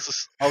that do?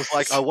 I was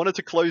like, I wanted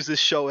to close this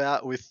show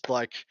out with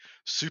like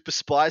super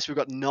spice. We've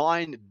got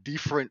 9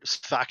 different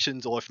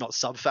factions, or if not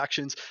sub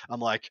factions. I'm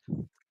like,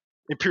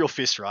 Imperial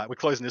Fist, right? We're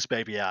closing this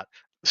baby out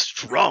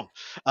strong.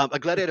 A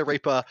Gladiator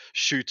Reaper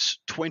shoots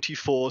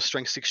 24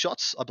 strength 6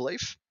 shots, I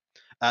believe,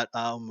 at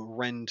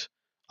Rend.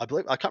 I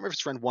can't remember if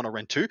it's Rend 1 or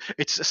Rend 2.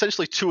 It's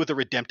essentially 2 of the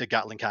Redemptor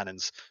Gatling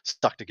cannons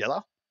stuck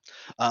together,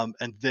 and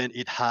then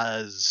it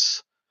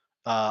has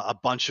a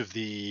bunch of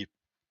the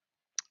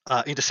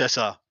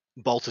Intercessor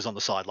bolters on the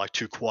side, like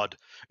 2 quad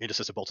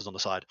Intercessor bolters on the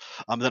side.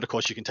 And then, of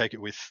course, you can take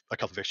it with a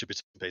couple of extra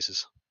bits and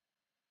pieces.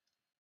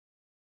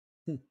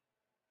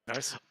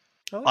 Nice.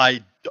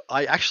 I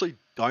actually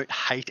don't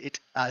hate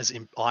it as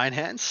in Iron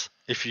Hands.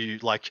 If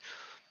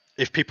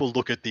people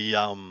look at the,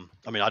 I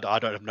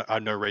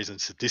have no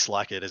reasons to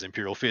dislike it as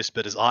Imperial Fist,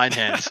 but as Iron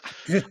Hands,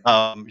 you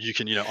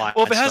can, Iron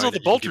well, if it has Stone all the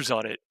bolters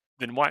on it,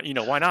 then why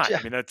not? Yeah.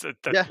 I mean, that's I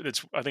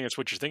think that's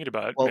what you're thinking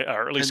about, Well,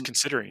 or at least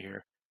considering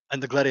here.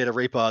 And the Gladiator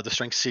Reaper, the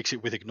strength 6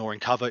 with ignoring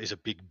cover is a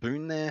big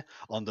boon there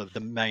on the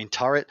main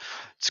turret.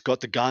 It's got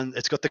the gun.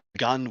 It's got the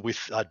gun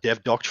with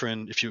Dev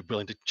Doctrine if you're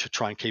willing to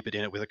try and keep it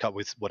in it with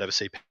whatever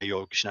CP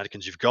or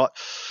shenanigans you've got.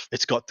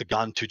 It's got the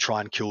gun to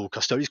try and kill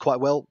Custodies quite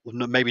well.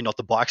 Maybe not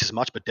the bikes as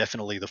much, but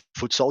definitely the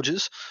foot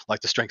soldiers, like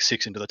the strength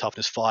 6 into the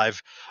toughness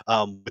 5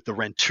 with the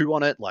Rend 2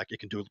 on it. Like, it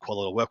can do quite a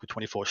lot of work with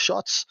 24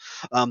 shots.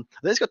 Then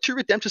he's got 2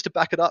 Redemptors to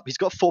back it up. He's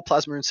got 4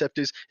 Plasma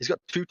Inceptors. He's got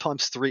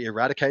 2x3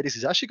 Eradicators.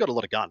 He's actually got a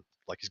lot of gun.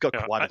 Like, he's got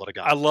quite a lot of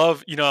guns. I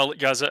love,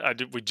 guys,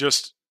 we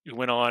just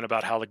went on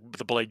about how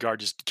the blade guard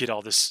just get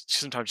all this,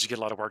 sometimes just get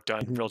a lot of work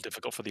done, Mhm. real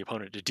difficult for the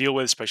opponent to deal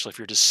with, especially if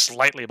you're just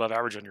slightly above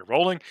average on your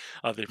rolling.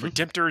 The Mhm.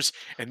 redemptors,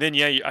 and then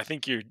yeah, I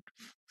think you're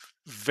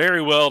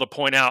very well to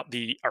point out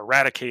the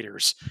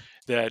eradicators,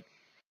 that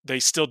they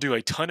still do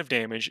a ton of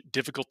damage,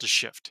 difficult to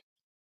shift.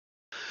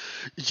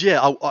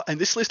 Yeah, in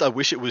this list, I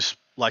wish it was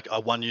like a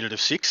 1 unit of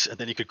 6, and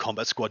then he could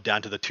combat squad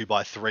down to the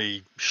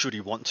 2x3 should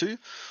he want to.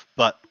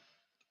 But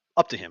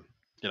up to him.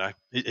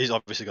 He's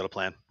obviously got a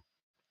plan.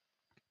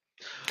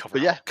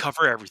 But yeah,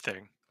 Cover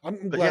everything.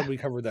 I'm but yeah, glad we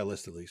covered that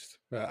list at least.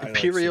 I like seeing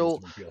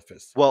Imperial. some Imperial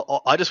fists.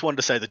 Well, I just wanted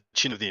to say the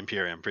chin of the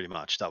Imperium. Pretty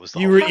much, that was the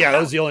You whole. yeah, that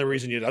was the only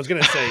reason you did. I was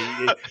gonna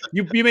say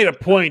you made a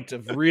point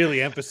of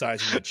really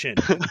emphasizing the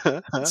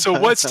chin. So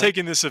what's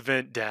taking this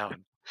event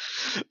down?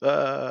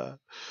 Oh,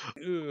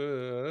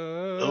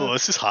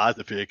 this is hard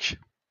to pick.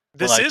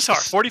 This Like, is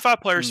hard.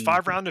 45 players,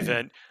 5-round Mm.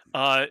 event.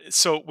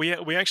 So we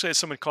actually had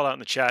someone call out in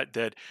the chat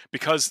that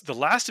because the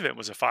last event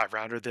was a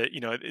 5-rounder, that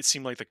it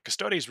seemed like the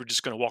Custodes were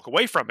just going to walk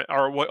away from it,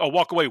 or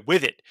walk away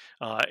with it,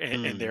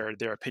 in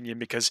their opinion.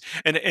 Because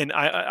and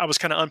I was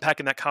kind of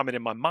unpacking that comment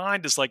in my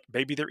mind, is like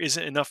maybe there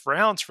isn't enough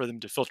rounds for them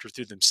to filter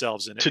through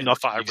themselves in to a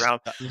knock 5-round.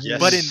 Yes.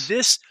 But in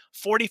this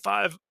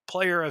 45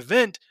 player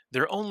event,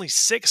 there are only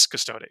 6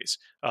 Custodes,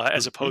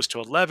 as Mhm. opposed to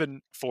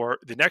 11 for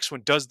the next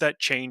one. Does that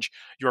change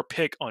your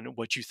pick on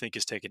what you think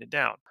is taking it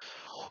down?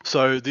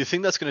 So the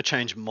thing that's going to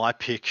change my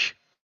pick,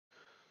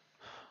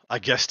 I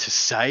guess, to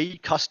say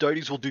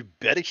Custodes will do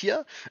better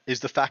here is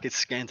the fact it's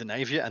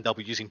Scandinavia and they'll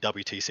be using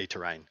WTC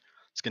terrain.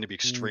 It's going to be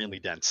extremely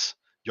dense.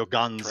 Your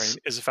guns, Terrain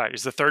is a fact.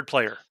 Is the third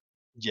player.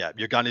 yeah,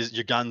 your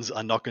guns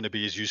are not going to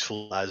be as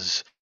useful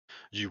as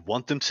you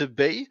want them to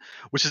be,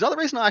 which is another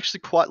reason I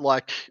actually quite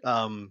like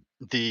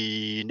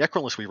the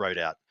Necron list we wrote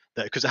out,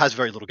 because it has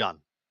very little gun.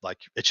 Like,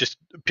 it's just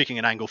picking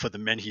an angle for the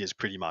Menhirs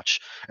pretty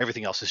much.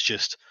 Everything else is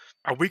just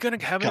Are we going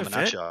to have an coming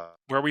at event you.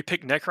 where we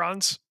pick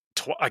Necrons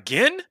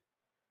again?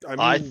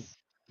 I mean,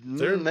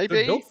 they're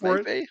Maybe built for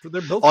it. maybe.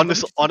 They're built for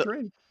WTC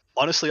terrain.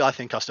 Honestly, I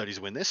think Custodes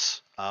win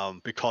this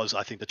because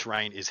I think the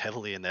terrain is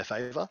heavily in their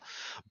favor.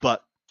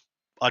 But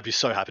I'd be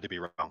so happy to be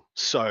wrong.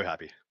 So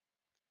happy.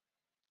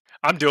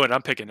 I'm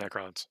picking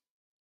Necrons.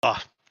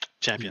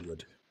 Champion.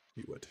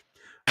 You would.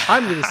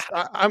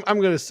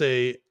 I'm gonna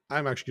say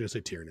I'm actually gonna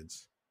say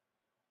Tyranids.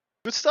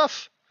 Good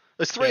stuff.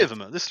 There's 3 of them.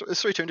 There's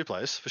 3 Tyranid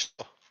players for sure.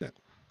 Yeah.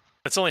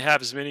 That's only half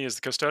as many as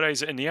the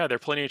Custodes, and yeah, there are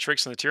plenty of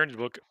tricks in the Tyranid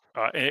book.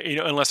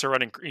 Unless they're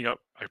running,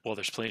 well,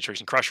 there's plenty of tricks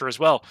in Crusher as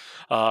well.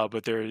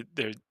 But they're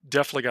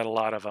definitely got a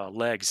lot of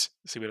legs.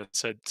 See what I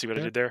said? See what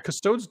I did there?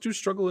 Custodes do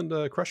struggle in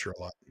the Crusher a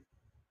lot.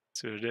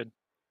 See what I did?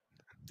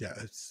 Yeah,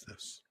 that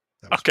was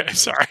okay.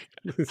 Sorry.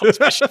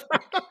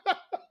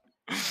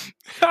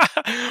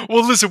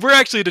 Well, listen, we're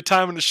actually at a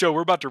time in the show.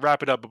 We're about to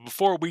wrap it up, but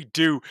before we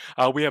do,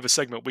 we have a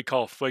segment we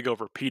call Fuego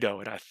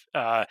Rapido,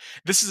 and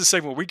this is a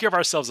segment where we give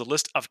ourselves a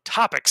list of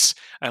topics,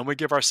 and we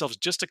give ourselves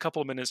just a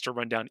couple of minutes to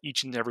run down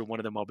each and every one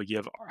of them while we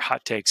give our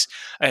hot takes.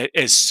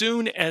 As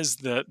soon as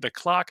the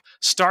clock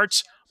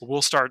starts,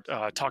 we'll start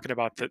talking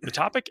about the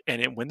topic,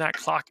 and when that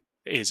clock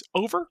is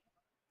over,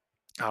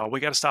 we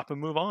got to stop and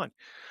move on.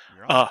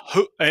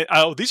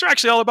 These are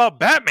actually all about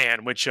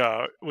Batman, which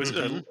was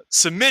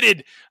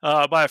submitted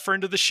by a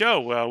friend of the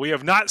show. We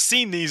have not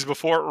seen these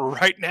before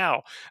right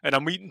now, and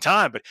I'm eating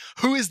time. But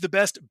who is the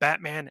best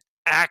Batman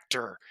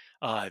actor?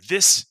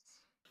 This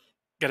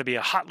got to be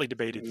a hotly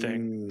debated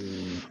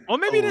thing. Well,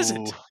 maybe it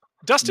isn't.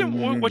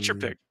 Dustin, what's your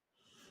pick?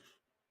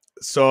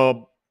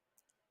 So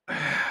I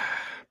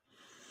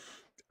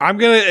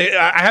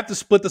have to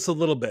split this a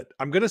little bit.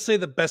 I'm gonna say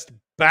the best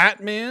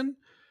Batman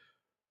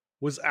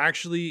was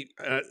actually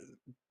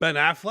Ben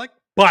Affleck,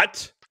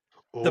 but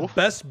the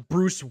best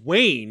Bruce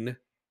Wayne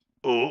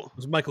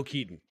was Michael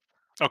Keaton.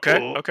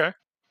 Okay.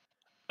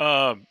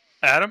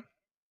 Adam?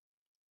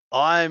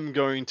 I'm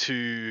going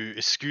to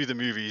eschew the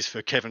movies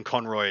for Kevin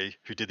Conroy,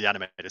 who did the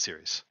animated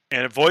series.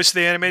 And voiced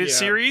the animated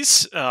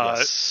series.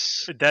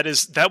 Yes.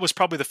 That was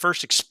probably the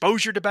first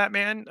exposure to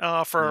Batman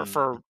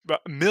for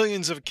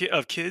millions of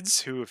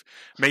kids who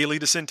may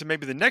lead us into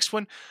maybe the next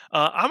one.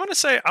 I'm gonna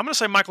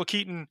say Michael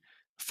Keaton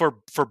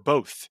for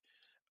both.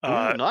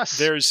 Nice.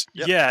 There's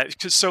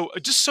because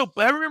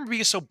I remember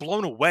being so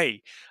blown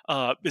away.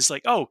 It's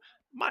like, oh,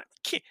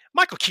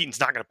 Michael Keaton's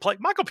not going to play.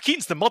 Michael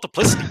Keaton's the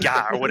multiplicity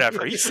guy or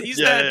whatever. He's he's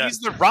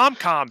the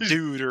rom-com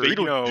dude, or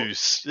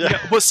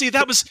Beetlejuice. Well, see,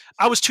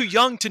 I was too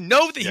young to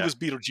know that he was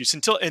Beetlejuice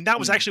and that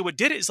was actually what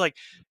did it. It's like,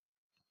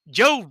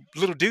 yo,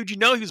 little dude, he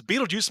was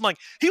Beetlejuice. I'm like,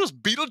 he was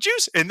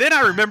Beetlejuice, and then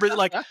I remember that,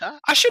 like,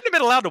 I shouldn't have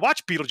been allowed to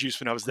watch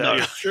Beetlejuice when I was that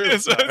young. Sure.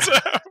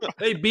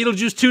 Hey,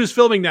 Beetlejuice 2 is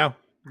filming now.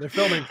 They're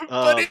filming.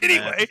 But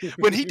anyway,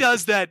 when he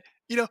does that,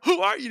 who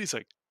are you? And he's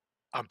like,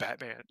 I'm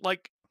Batman.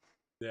 Like,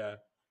 yeah,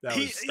 that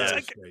was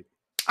great.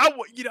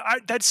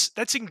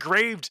 That's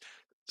engraved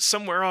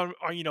somewhere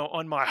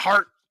on my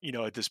heart,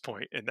 at this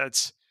point, and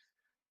it's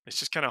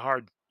just kind of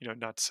hard,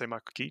 not to say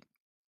Michael Keaton.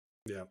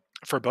 Yeah,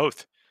 for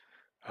both.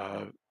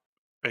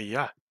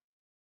 Yeah.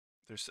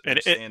 They're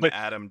saying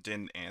Adam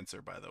didn't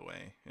answer, by the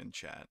way, in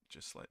chat.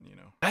 Just letting you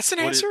know. That's an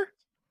answer?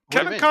 do you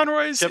Kevin mean?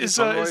 Conroy is, Kevin is,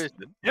 Conroy is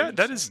yeah,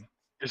 that is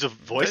is a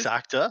voice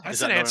actor. that's Is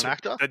that an not answer. an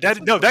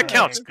actor? No, that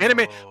counts. Oh,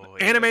 yeah,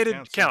 Animated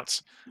that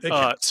counts. It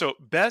counts. So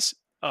best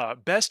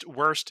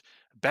worst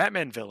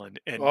Batman villain,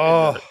 and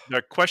Oh,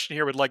 the question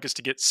here would like us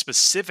to get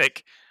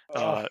specific,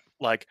 oh.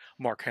 like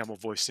Mark Hamill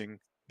voicing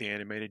the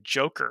animated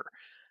Joker.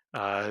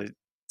 Uh,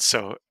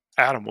 so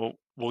Adam,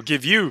 we'll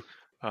give you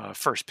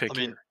first pick I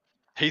mean, here.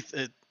 Heath,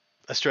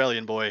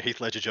 Australian boy,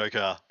 Heath Ledger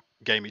Joker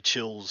gave me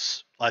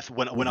chills.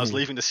 When I was Mhm.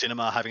 leaving the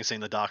cinema, having seen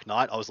The Dark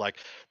Knight, I was like,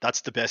 "That's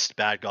the best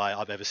bad guy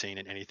I've ever seen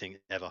in anything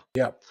ever."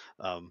 Yeah.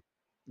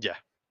 Yeah.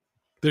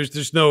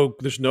 There's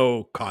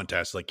no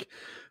contest. Like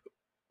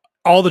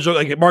all the Joker,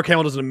 like Mark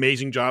Hamill does an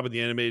amazing job in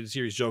the animated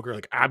series Joker,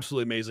 like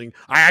absolutely amazing.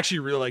 I actually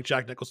really like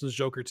Jack Nicholson's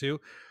Joker too,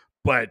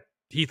 but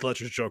Heath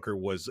Ledger's Joker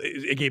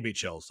it gave me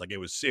chills. Like it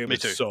was Me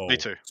too. Me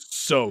too.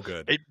 so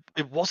good.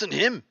 It wasn't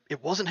him.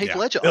 It wasn't Heath Yeah.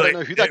 Ledger. I don't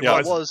know who that It guy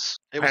wasn't. was.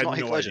 It I was had not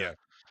Heath no Ledger. idea.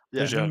 Yeah.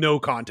 There's Yeah. no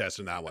contest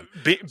in that one.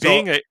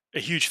 Being a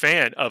huge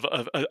fan of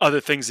other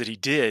things that he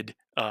did,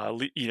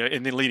 and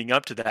then leading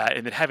up to that,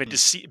 and then having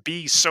to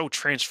be so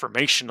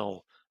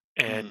transformational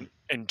and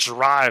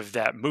drive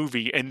that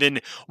movie, and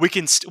then we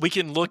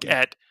can look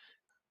at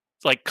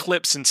like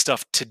clips and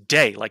stuff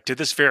today, like to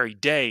this very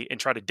day, and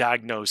try to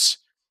diagnose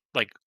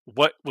like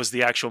what was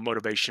the actual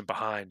motivation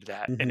behind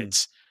that, and Mhm.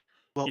 it's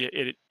Well,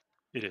 it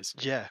is.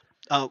 yeah.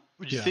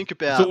 Would you Yeah. think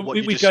about So what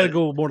we you we just got to said?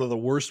 go more to the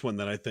worst one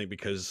then, I think,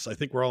 because I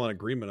think we're all in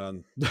agreement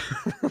on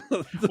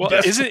the Well,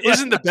 best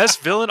isn't the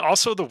best villain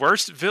also the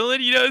worst villain?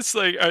 It's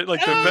like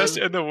the best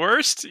and the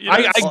worst.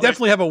 I It's like-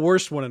 definitely have a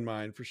worse one in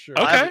mind for sure.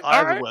 Okay. I have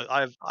alright.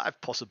 I have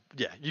possible.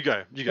 Yeah, you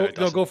go. You go. Go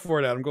Dustin. for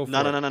it, Adam. Go for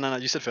No, it. no.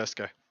 You said first.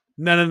 Go.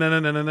 No.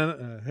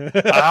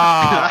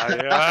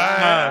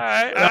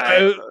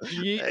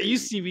 You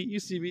see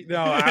me.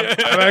 No,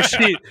 I'm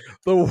actually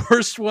the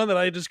worst one that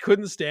I just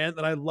couldn't stand.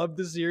 And I love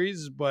the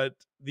series, but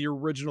the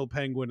original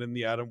Penguin in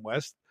the Adam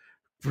West.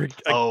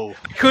 I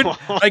couldn't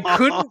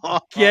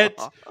get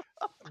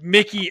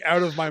Mickey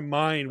out of my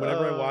mind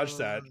whenever I watch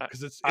that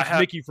because it's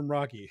Mickey from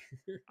Rocky.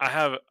 I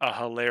have a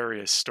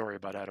hilarious story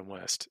about Adam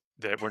West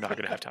that we're not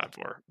going to have time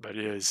for, but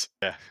it is.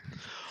 Yeah.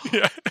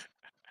 Yeah.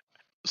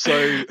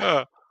 So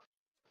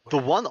the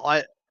one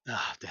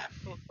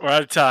damn. We're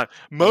out of time.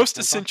 Most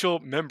essential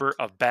member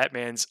of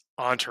Batman's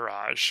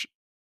entourage.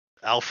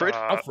 Alfred.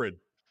 Alfred.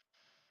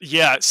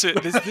 Yeah, so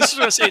this is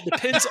what I say. It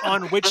depends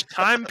on which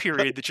time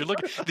period that you're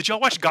looking. Did y'all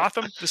watch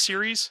Gotham, the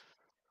series?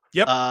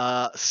 Yep.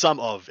 Some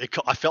of it.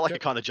 I felt like it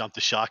kind of jumped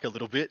the shark a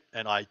little bit,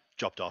 and I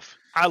dropped off.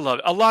 I love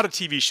it. A lot of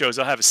TV shows.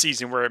 I'll have a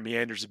season where it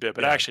meanders a bit,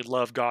 but I Yeah. actually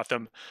love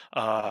Gotham.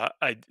 I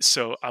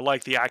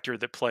like the actor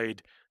that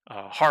played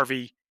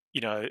Harvey.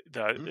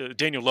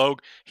 Daniel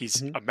Logue.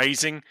 He's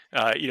amazing.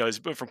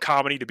 He's moved from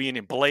comedy to being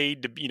in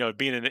Blade to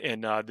being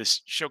in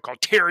this show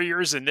called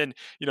Terriers, and then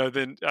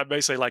then I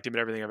basically liked him in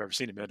everything I've ever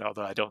seen him in.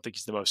 Although I don't think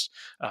he's the most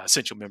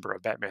essential member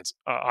of Batman's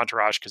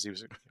entourage because he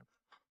was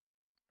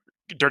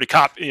a dirty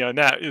cop. And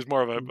that is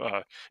more of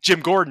a Jim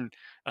Gordon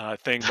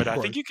thing. But I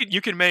think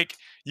you can make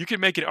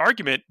an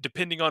argument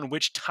depending on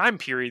which time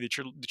period that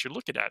you're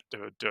looking at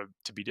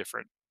to be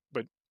different.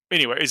 But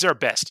anyway, is there a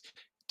best?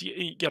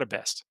 You got a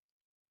best?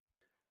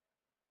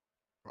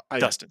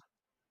 Dustin.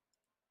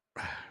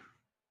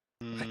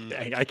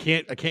 I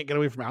can't get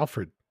away from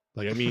Alfred.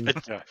 Like I mean,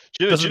 Yeah.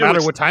 it doesn't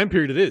matter what time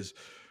period it is.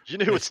 You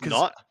know who it's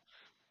not?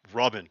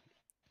 Robin.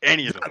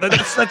 Any of them.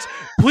 That's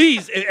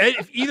please.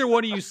 If either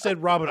one of you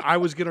said Robin, I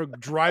was gonna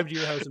drive to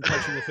your house and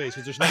punch you in the face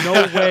because there's no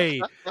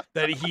way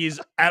that he is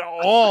at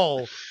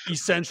all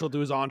essential to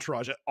his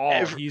entourage at all.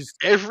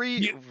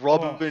 Every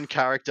Robin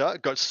character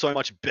got so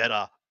much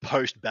better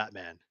post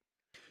Batman.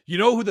 You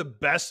know who the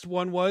best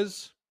one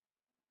was?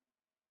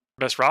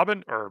 Best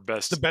Robin or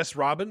best? The best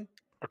Robin?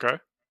 Okay.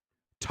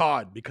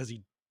 Todd, because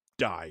he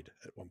died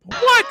at one point.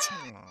 What?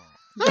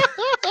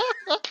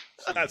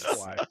 That's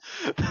why.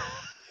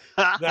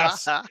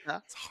 That's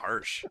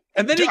harsh.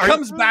 And then he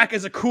comes back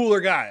as a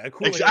cooler guy.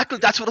 Exactly.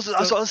 That's what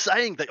I was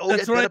saying. They all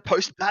get better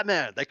post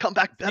Batman. They come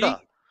back better.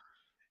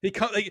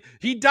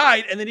 He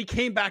died and then he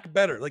came back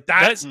better. Like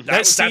that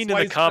that's scene in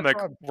the comic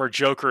where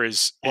Joker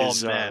is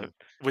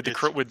with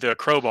the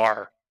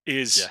crowbar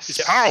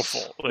is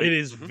powerful. Like, it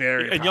is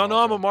very and y'all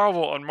know I'm a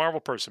Marvel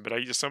person, but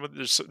there's some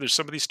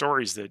of these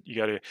stories that you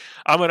gotta.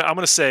 I'm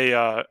gonna say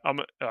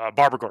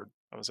Barbara Gordon.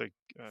 I was like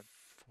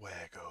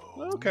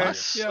Fuego. Okay.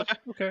 Nice. Yeah.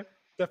 Okay.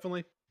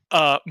 Definitely.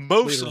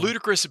 Most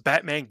ludicrous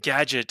Batman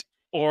gadget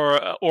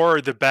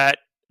or the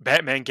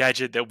Batman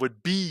gadget that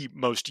would be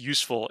most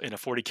useful in a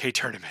 40K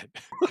tournament.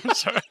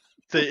 So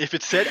if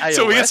it said AOS,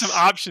 so we got some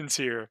options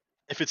here.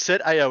 If it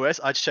said AOS,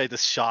 I'd say the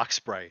shark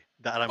spray.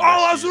 That's what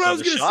I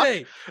was gonna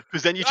say.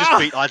 Because then you just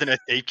beat either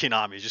Deepkin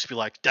army. Just be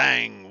like,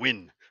 dang,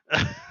 win.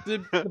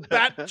 The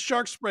bat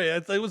shark spray.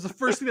 It was the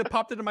first thing that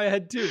popped into my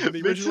head too. The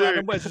Me original too.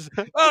 Adam West.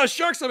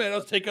 Shark spray.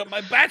 I'll take up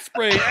my bat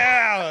spray.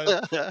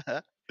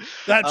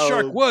 That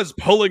shark was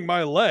pulling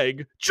my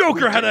leg.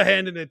 Joker had a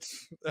hand in it.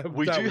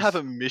 We do have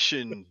a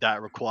mission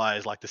that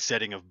requires like the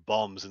setting of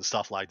bombs and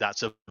stuff like that.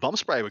 So bomb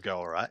spray would go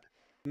all right.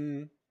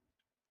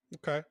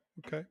 Okay.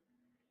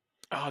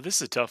 Oh, this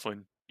is a tough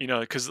one. You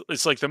know, because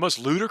it's like the most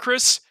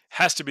ludicrous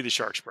has to be the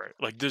shark spray.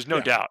 Like, there's no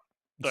Yeah. doubt.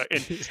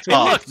 And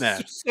Oh, look,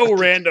 man. so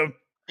random.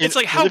 it's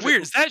like In how living-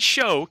 weird is that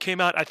show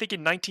came out? I think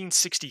in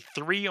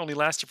 1963, only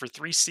lasted for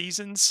 3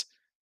 seasons.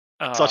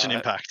 Such an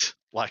impact.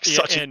 Like, yeah,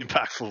 such an and-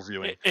 impactful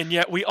viewing. And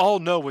yet we all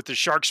know what the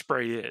shark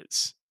spray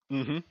is.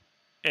 Mm-hmm.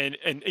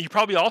 And you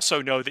probably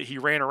also know that he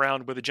ran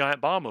around with a giant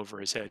bomb over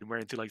his head and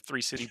ran through like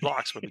 3 city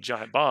blocks with a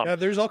giant bomb. Yeah,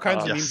 there's all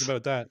kinds of Yes. memes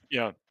about that.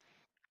 Yeah,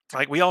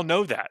 like we all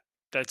know that.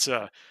 That's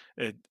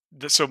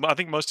so I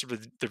think most of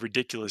the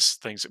ridiculous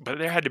things, but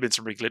there had to have been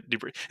some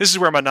this is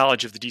where my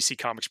knowledge of the DC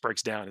comics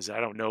breaks down. Is I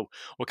don't know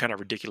what kind of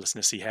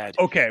ridiculousness he had.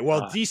 Okay,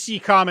 well, Uh, DC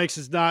Comics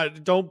is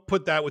not. Don't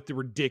put that with the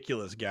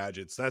ridiculous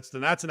gadgets. That's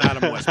an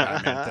Adam West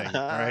Batman thing.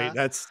 All right,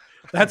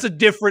 that's a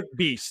different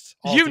beast.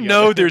 You altogether.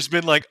 know, there's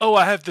been like, oh,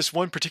 I have this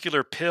one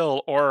particular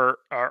pill or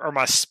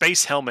my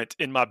space helmet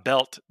in my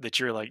belt that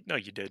you're like, no,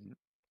 you didn't.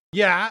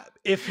 Yeah,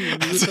 if he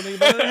knew something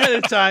about it ahead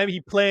of time, he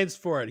plans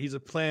for it. He's a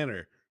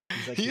planner.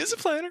 He's like, He is a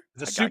planner.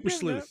 He's a I super give him that.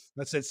 sleuth.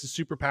 That's it's the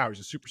superpower. He's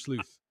a super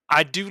sleuth.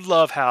 I do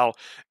love how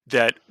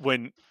that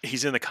when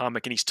he's in the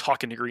comic and he's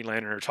talking to Green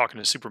Lantern or talking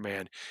to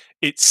Superman,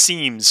 it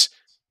seems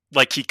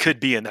like he could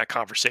be in that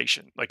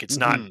conversation. Like it's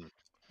not Mhm.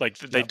 like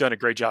they've done a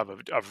great job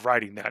of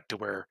writing that to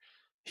where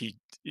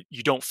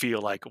you don't feel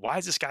like, why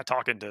is this guy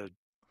talking to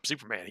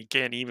Superman? He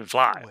can't even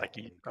fly. Like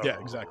Yeah,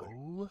 exactly.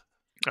 All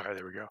right,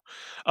 there we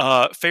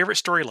go. Favorite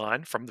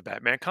storyline from the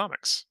Batman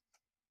comics?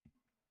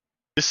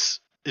 This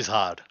is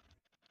hard.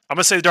 I'm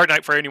gonna say the Dark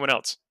Knight for anyone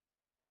else.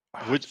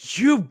 Would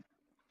You.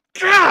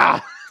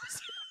 Ah!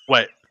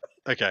 wait.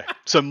 Okay.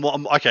 So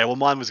okay. Well,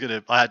 mine was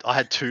gonna. I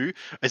had two.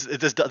 There's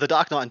the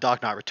Dark Knight and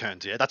Dark Knight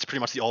Returns. Yeah, that's pretty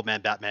much the Old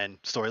Man Batman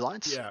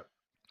storylines. Yeah. Yep.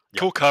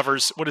 Cool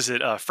covers. What is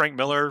it? Frank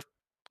Miller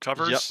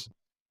covers.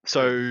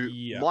 So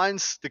Yeah.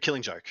 mine's The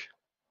Killing Joke.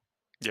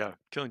 Yeah,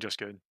 Killing Joke's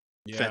good.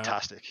 Yeah.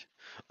 Fantastic.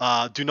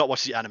 Do not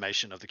watch the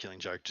animation of The Killing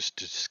Joke. Just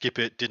skip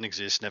it. Didn't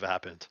exist. Never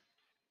happened.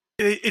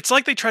 It's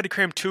like they tried to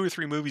cram 2 or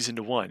 3 movies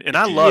into one, and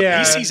I love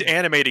Yeah. DC's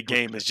animated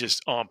game is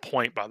just on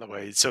point, by the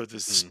way. So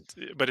this,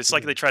 but it's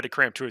like they tried to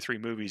cram 2 or 3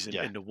 movies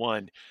Yeah. into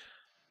one.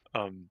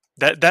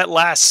 That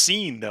last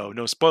scene though,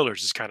 no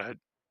spoilers, is kind of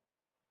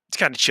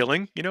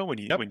chilling, you know, when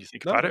you Yep. when you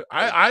think No, about it.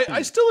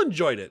 I still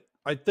enjoyed it.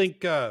 I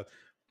think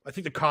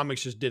the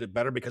comics just did it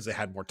better because they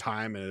had more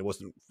time and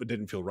it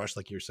didn't feel rushed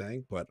like you're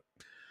saying. But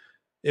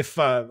if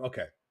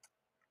okay,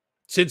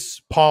 since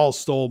Paul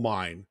stole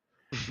mine,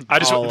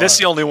 This is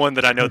the only one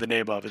that I know the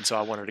name of, and so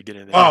I wanted to get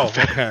in there. oh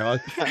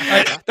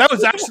okay, that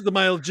was actually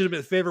my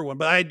legitimate favorite one.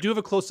 But I do have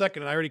a close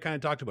second, and I already kind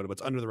of talked about it. But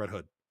it's Under the Red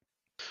Hood.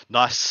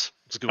 Nice.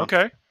 It's a good one.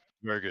 Okay.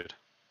 Very good.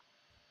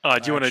 Do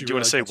you want actually to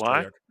really say like that story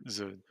why? arc. Is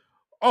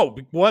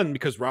it- One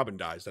because Robin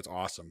dies. That's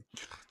awesome.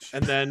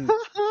 And then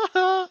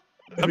I'm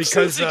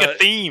because sensing a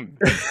theme.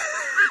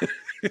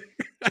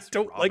 I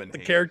don't Robin like the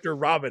hate. character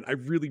Robin. I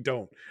really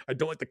don't. I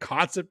don't like the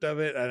concept of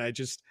it, and I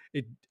just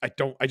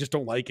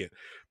don't like it.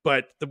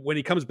 But when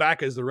he comes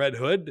back as the Red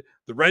Hood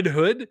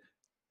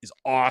is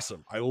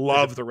awesome. I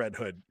love the Red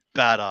Hood.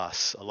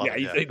 Badass. I love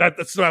Yeah, it.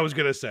 that's what I was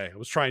gonna say. I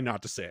was trying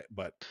not to say it,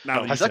 but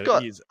now that Has you that said got?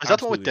 it, he is Is that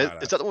the one with?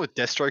 absolutely Is that the one with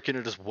Deathstroke in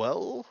it as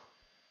well?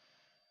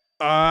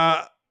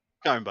 badass.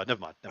 Can't remember. Never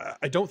mind. Never mind.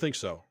 I don't think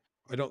so.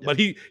 I don't. Yeah. But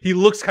he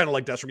looks kind of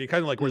like Deathstroke. He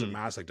kind of like wears a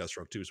mask like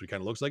Deathstroke too, so he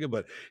kind of looks like it.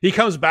 But he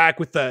comes back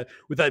with that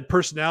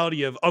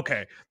personality of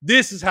okay,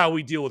 this is how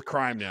we deal with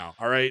crime now.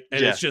 All right,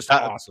 and Yeah, it's just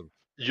that- awesome.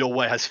 Your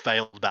way has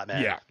failed,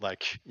 Batman. Yeah.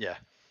 Like, yeah.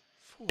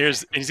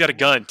 And he's got a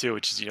gun too,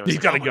 which is He's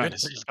got a my gun.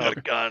 goodness. He's got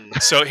a gun.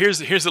 So here's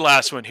the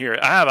last one here.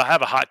 I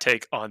have a hot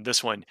take on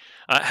this one.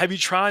 Have you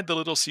tried the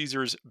Little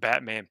Caesars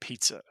Batman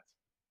pizza?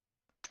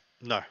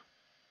 No.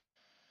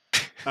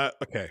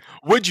 Okay.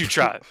 Would you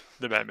try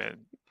the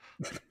Batman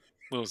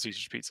Little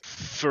Caesars pizza?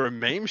 For a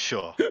meme,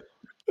 sure.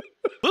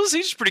 Little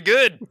Caesars pretty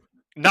good.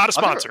 Not a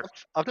I've never- sponsor.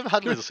 I've never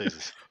had Little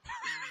Caesars.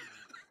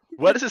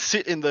 Where does it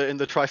sit in the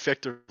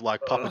trifecta of like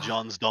Papa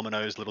John's,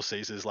 Domino's, Little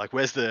Caesars? Like,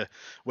 where's the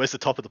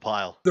top of the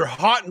pile? Their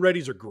hot and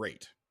readies are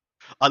great.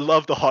 I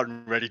love the hot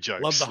and ready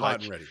jokes. Love the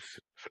hot like, and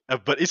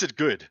readies. But is it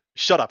good?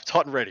 Shut up. It's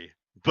hot and ready.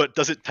 But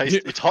does it taste?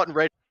 It's hot and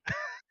ready.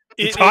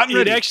 It's hot and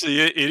ready.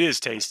 It is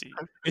tasty.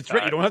 It's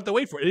ready. You don't have to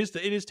wait for it.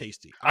 It is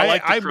tasty. I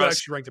like the I've crust.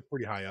 actually ranked it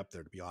pretty high up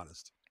there, to be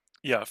honest.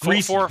 Yeah,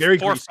 Greasy, for very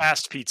for greasy.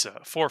 fast pizza.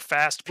 For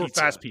fast For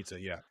pizza. fast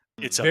pizza, yeah,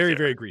 It's up very there.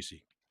 very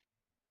greasy.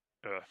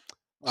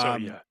 So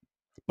yeah.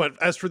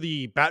 But as for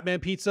the Batman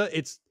pizza,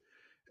 it's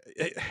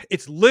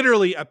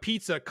literally a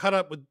pizza cut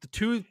up with the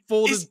two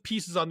folded Is-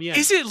 pieces on the end.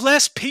 Is it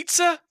less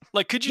pizza?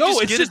 Like, could you No,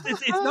 just it's get just it?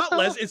 it's not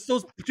less. It's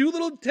those two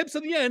little tips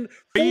on the end.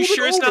 Are you folded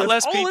sure it's not over.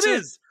 less That's all pizza? It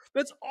is.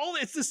 That's all.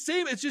 It's the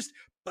same. It's just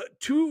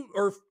 2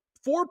 or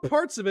 4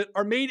 parts of it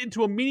are made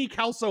into a mini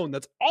calzone.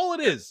 That's all it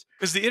is.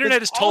 Because the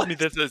internet has all told me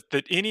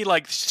that any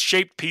like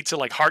shaped pizza,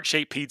 like heart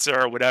shaped pizza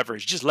or whatever,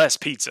 is just less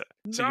pizza.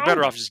 So you're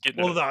better No. off just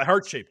getting Well, it. the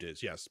heart shaped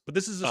is yes, but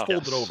this is just Oh.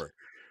 folded Yes. over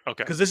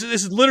Okay. because this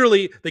is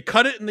literally they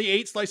cut it and they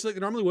 8 slices like they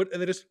normally would, and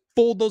they just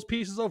fold those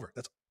pieces over.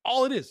 That's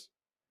all it is.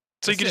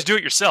 So you That's can just it. do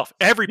it yourself.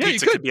 Every Yeah, you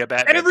pizza could could. be a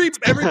Batman. Every pizza.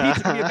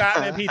 pizza can be a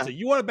Batman pizza.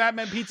 You want a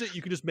Batman pizza?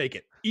 You can just make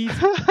it. Easy.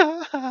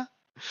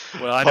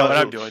 Well, I know what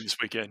I'm doing this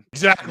weekend.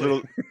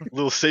 Exactly.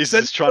 Little Caesar's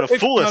Send is trying to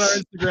fool on our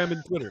us. Instagram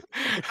and Twitter.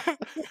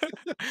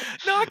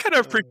 No, I kind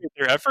of appreciate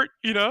their effort.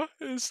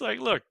 It's like,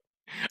 look,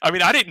 I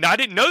mean, I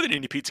didn't know that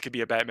any pizza could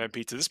be a Batman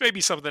pizza. This may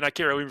be something I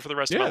carry over for the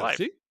rest of my Yeah, life.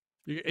 see,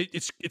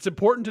 it's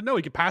important to know.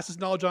 You can pass this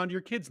knowledge on to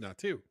your kids now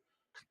too.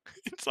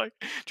 It's like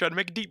trying to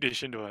make a deep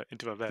dish into a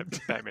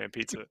Batman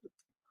pizza.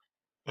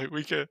 Like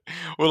we could.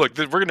 Well, look,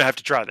 we're gonna have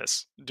to try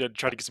this. Try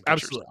to get some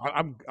pictures. Absolutely,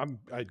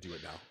 I do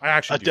it now. I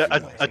actually do.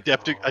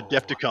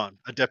 Adepticon,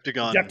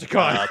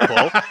 Adepticon.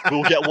 Paul.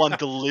 We'll get one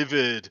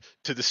delivered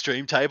to the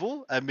stream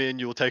table, and me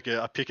and you will take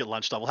a pick at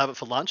lunchtime. We'll have it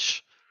for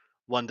lunch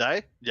one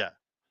day. Yeah.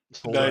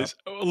 Hold up. Nice.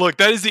 Look,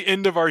 that is the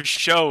end of our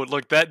show.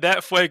 Look,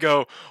 that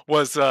fuego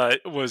was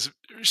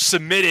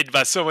submitted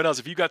by someone else.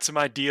 If you got some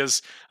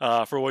ideas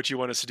for what you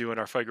want us to do in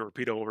our fuego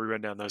repeato, we'll run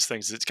down those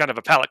things. It's kind of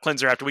a palate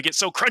cleanser after we get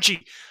so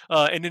crunchy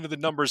and into the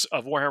numbers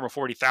of Warhammer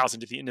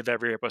 40,000 at the end of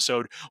every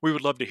episode. We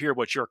would love to hear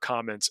what your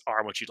comments are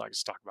and what you'd like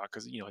us to talk about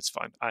because it's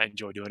fun. I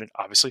enjoy doing it,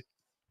 obviously.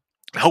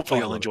 Hopefully,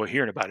 I you'll love enjoy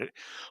hearing about it.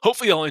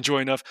 Hopefully, you'll enjoy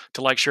enough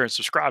to like, share, and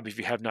subscribe if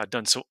you have not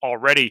done so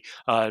already.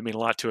 It means a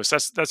lot to us.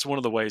 That's one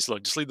of the ways.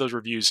 Look, just leave those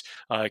reviews.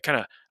 Kind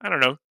of, I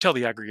don't know, tell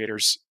the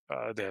aggregators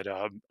that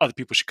other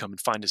people should come and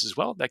find us as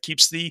well. That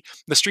keeps the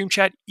stream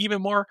chat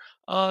even more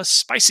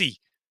spicy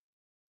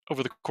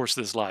over the course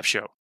of this live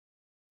show.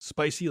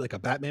 Spicy like a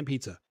Batman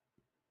pizza.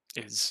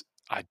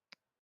 I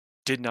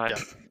did not.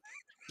 Yeah.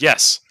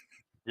 Yes.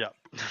 Yeah.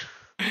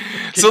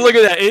 So look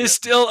at that. It is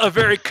still a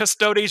very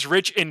Custodes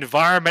rich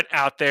environment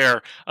out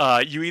there.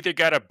 You either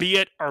got to be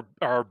it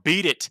or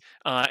beat it.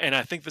 And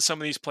I think that some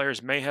of these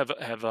players may have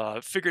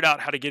figured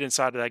out how to get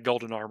inside of that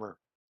golden armor.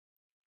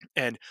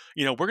 And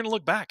we're going to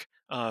look back.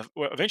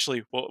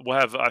 Eventually, we'll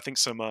have I think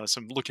some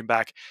looking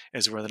back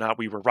as to whether or not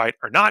we were right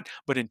or not.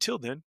 But until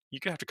then,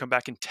 you're gonna have to come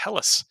back and tell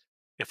us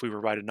if we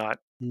were right or not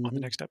on the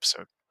Mhm. next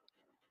episode.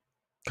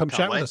 Come Can't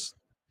chat with wait. us.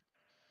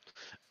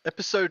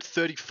 Episode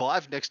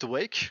 35 next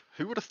week.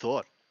 Who would have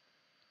thought?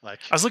 I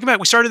was looking back.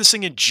 We started this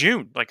thing in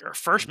June, like our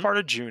 1st Mhm. part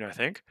of June, I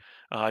think.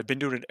 I've been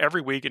doing it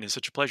every week, and it's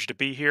such a pleasure to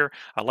be here.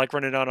 I like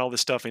running down all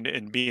this stuff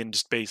and being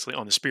just basically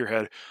on the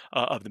spearhead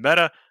of the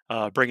meta,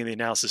 bringing the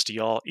analysis to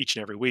y'all each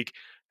and every week.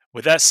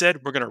 With that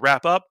said, we're going to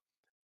wrap up.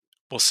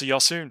 We'll see y'all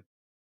soon.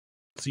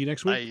 See you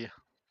next week. Bye.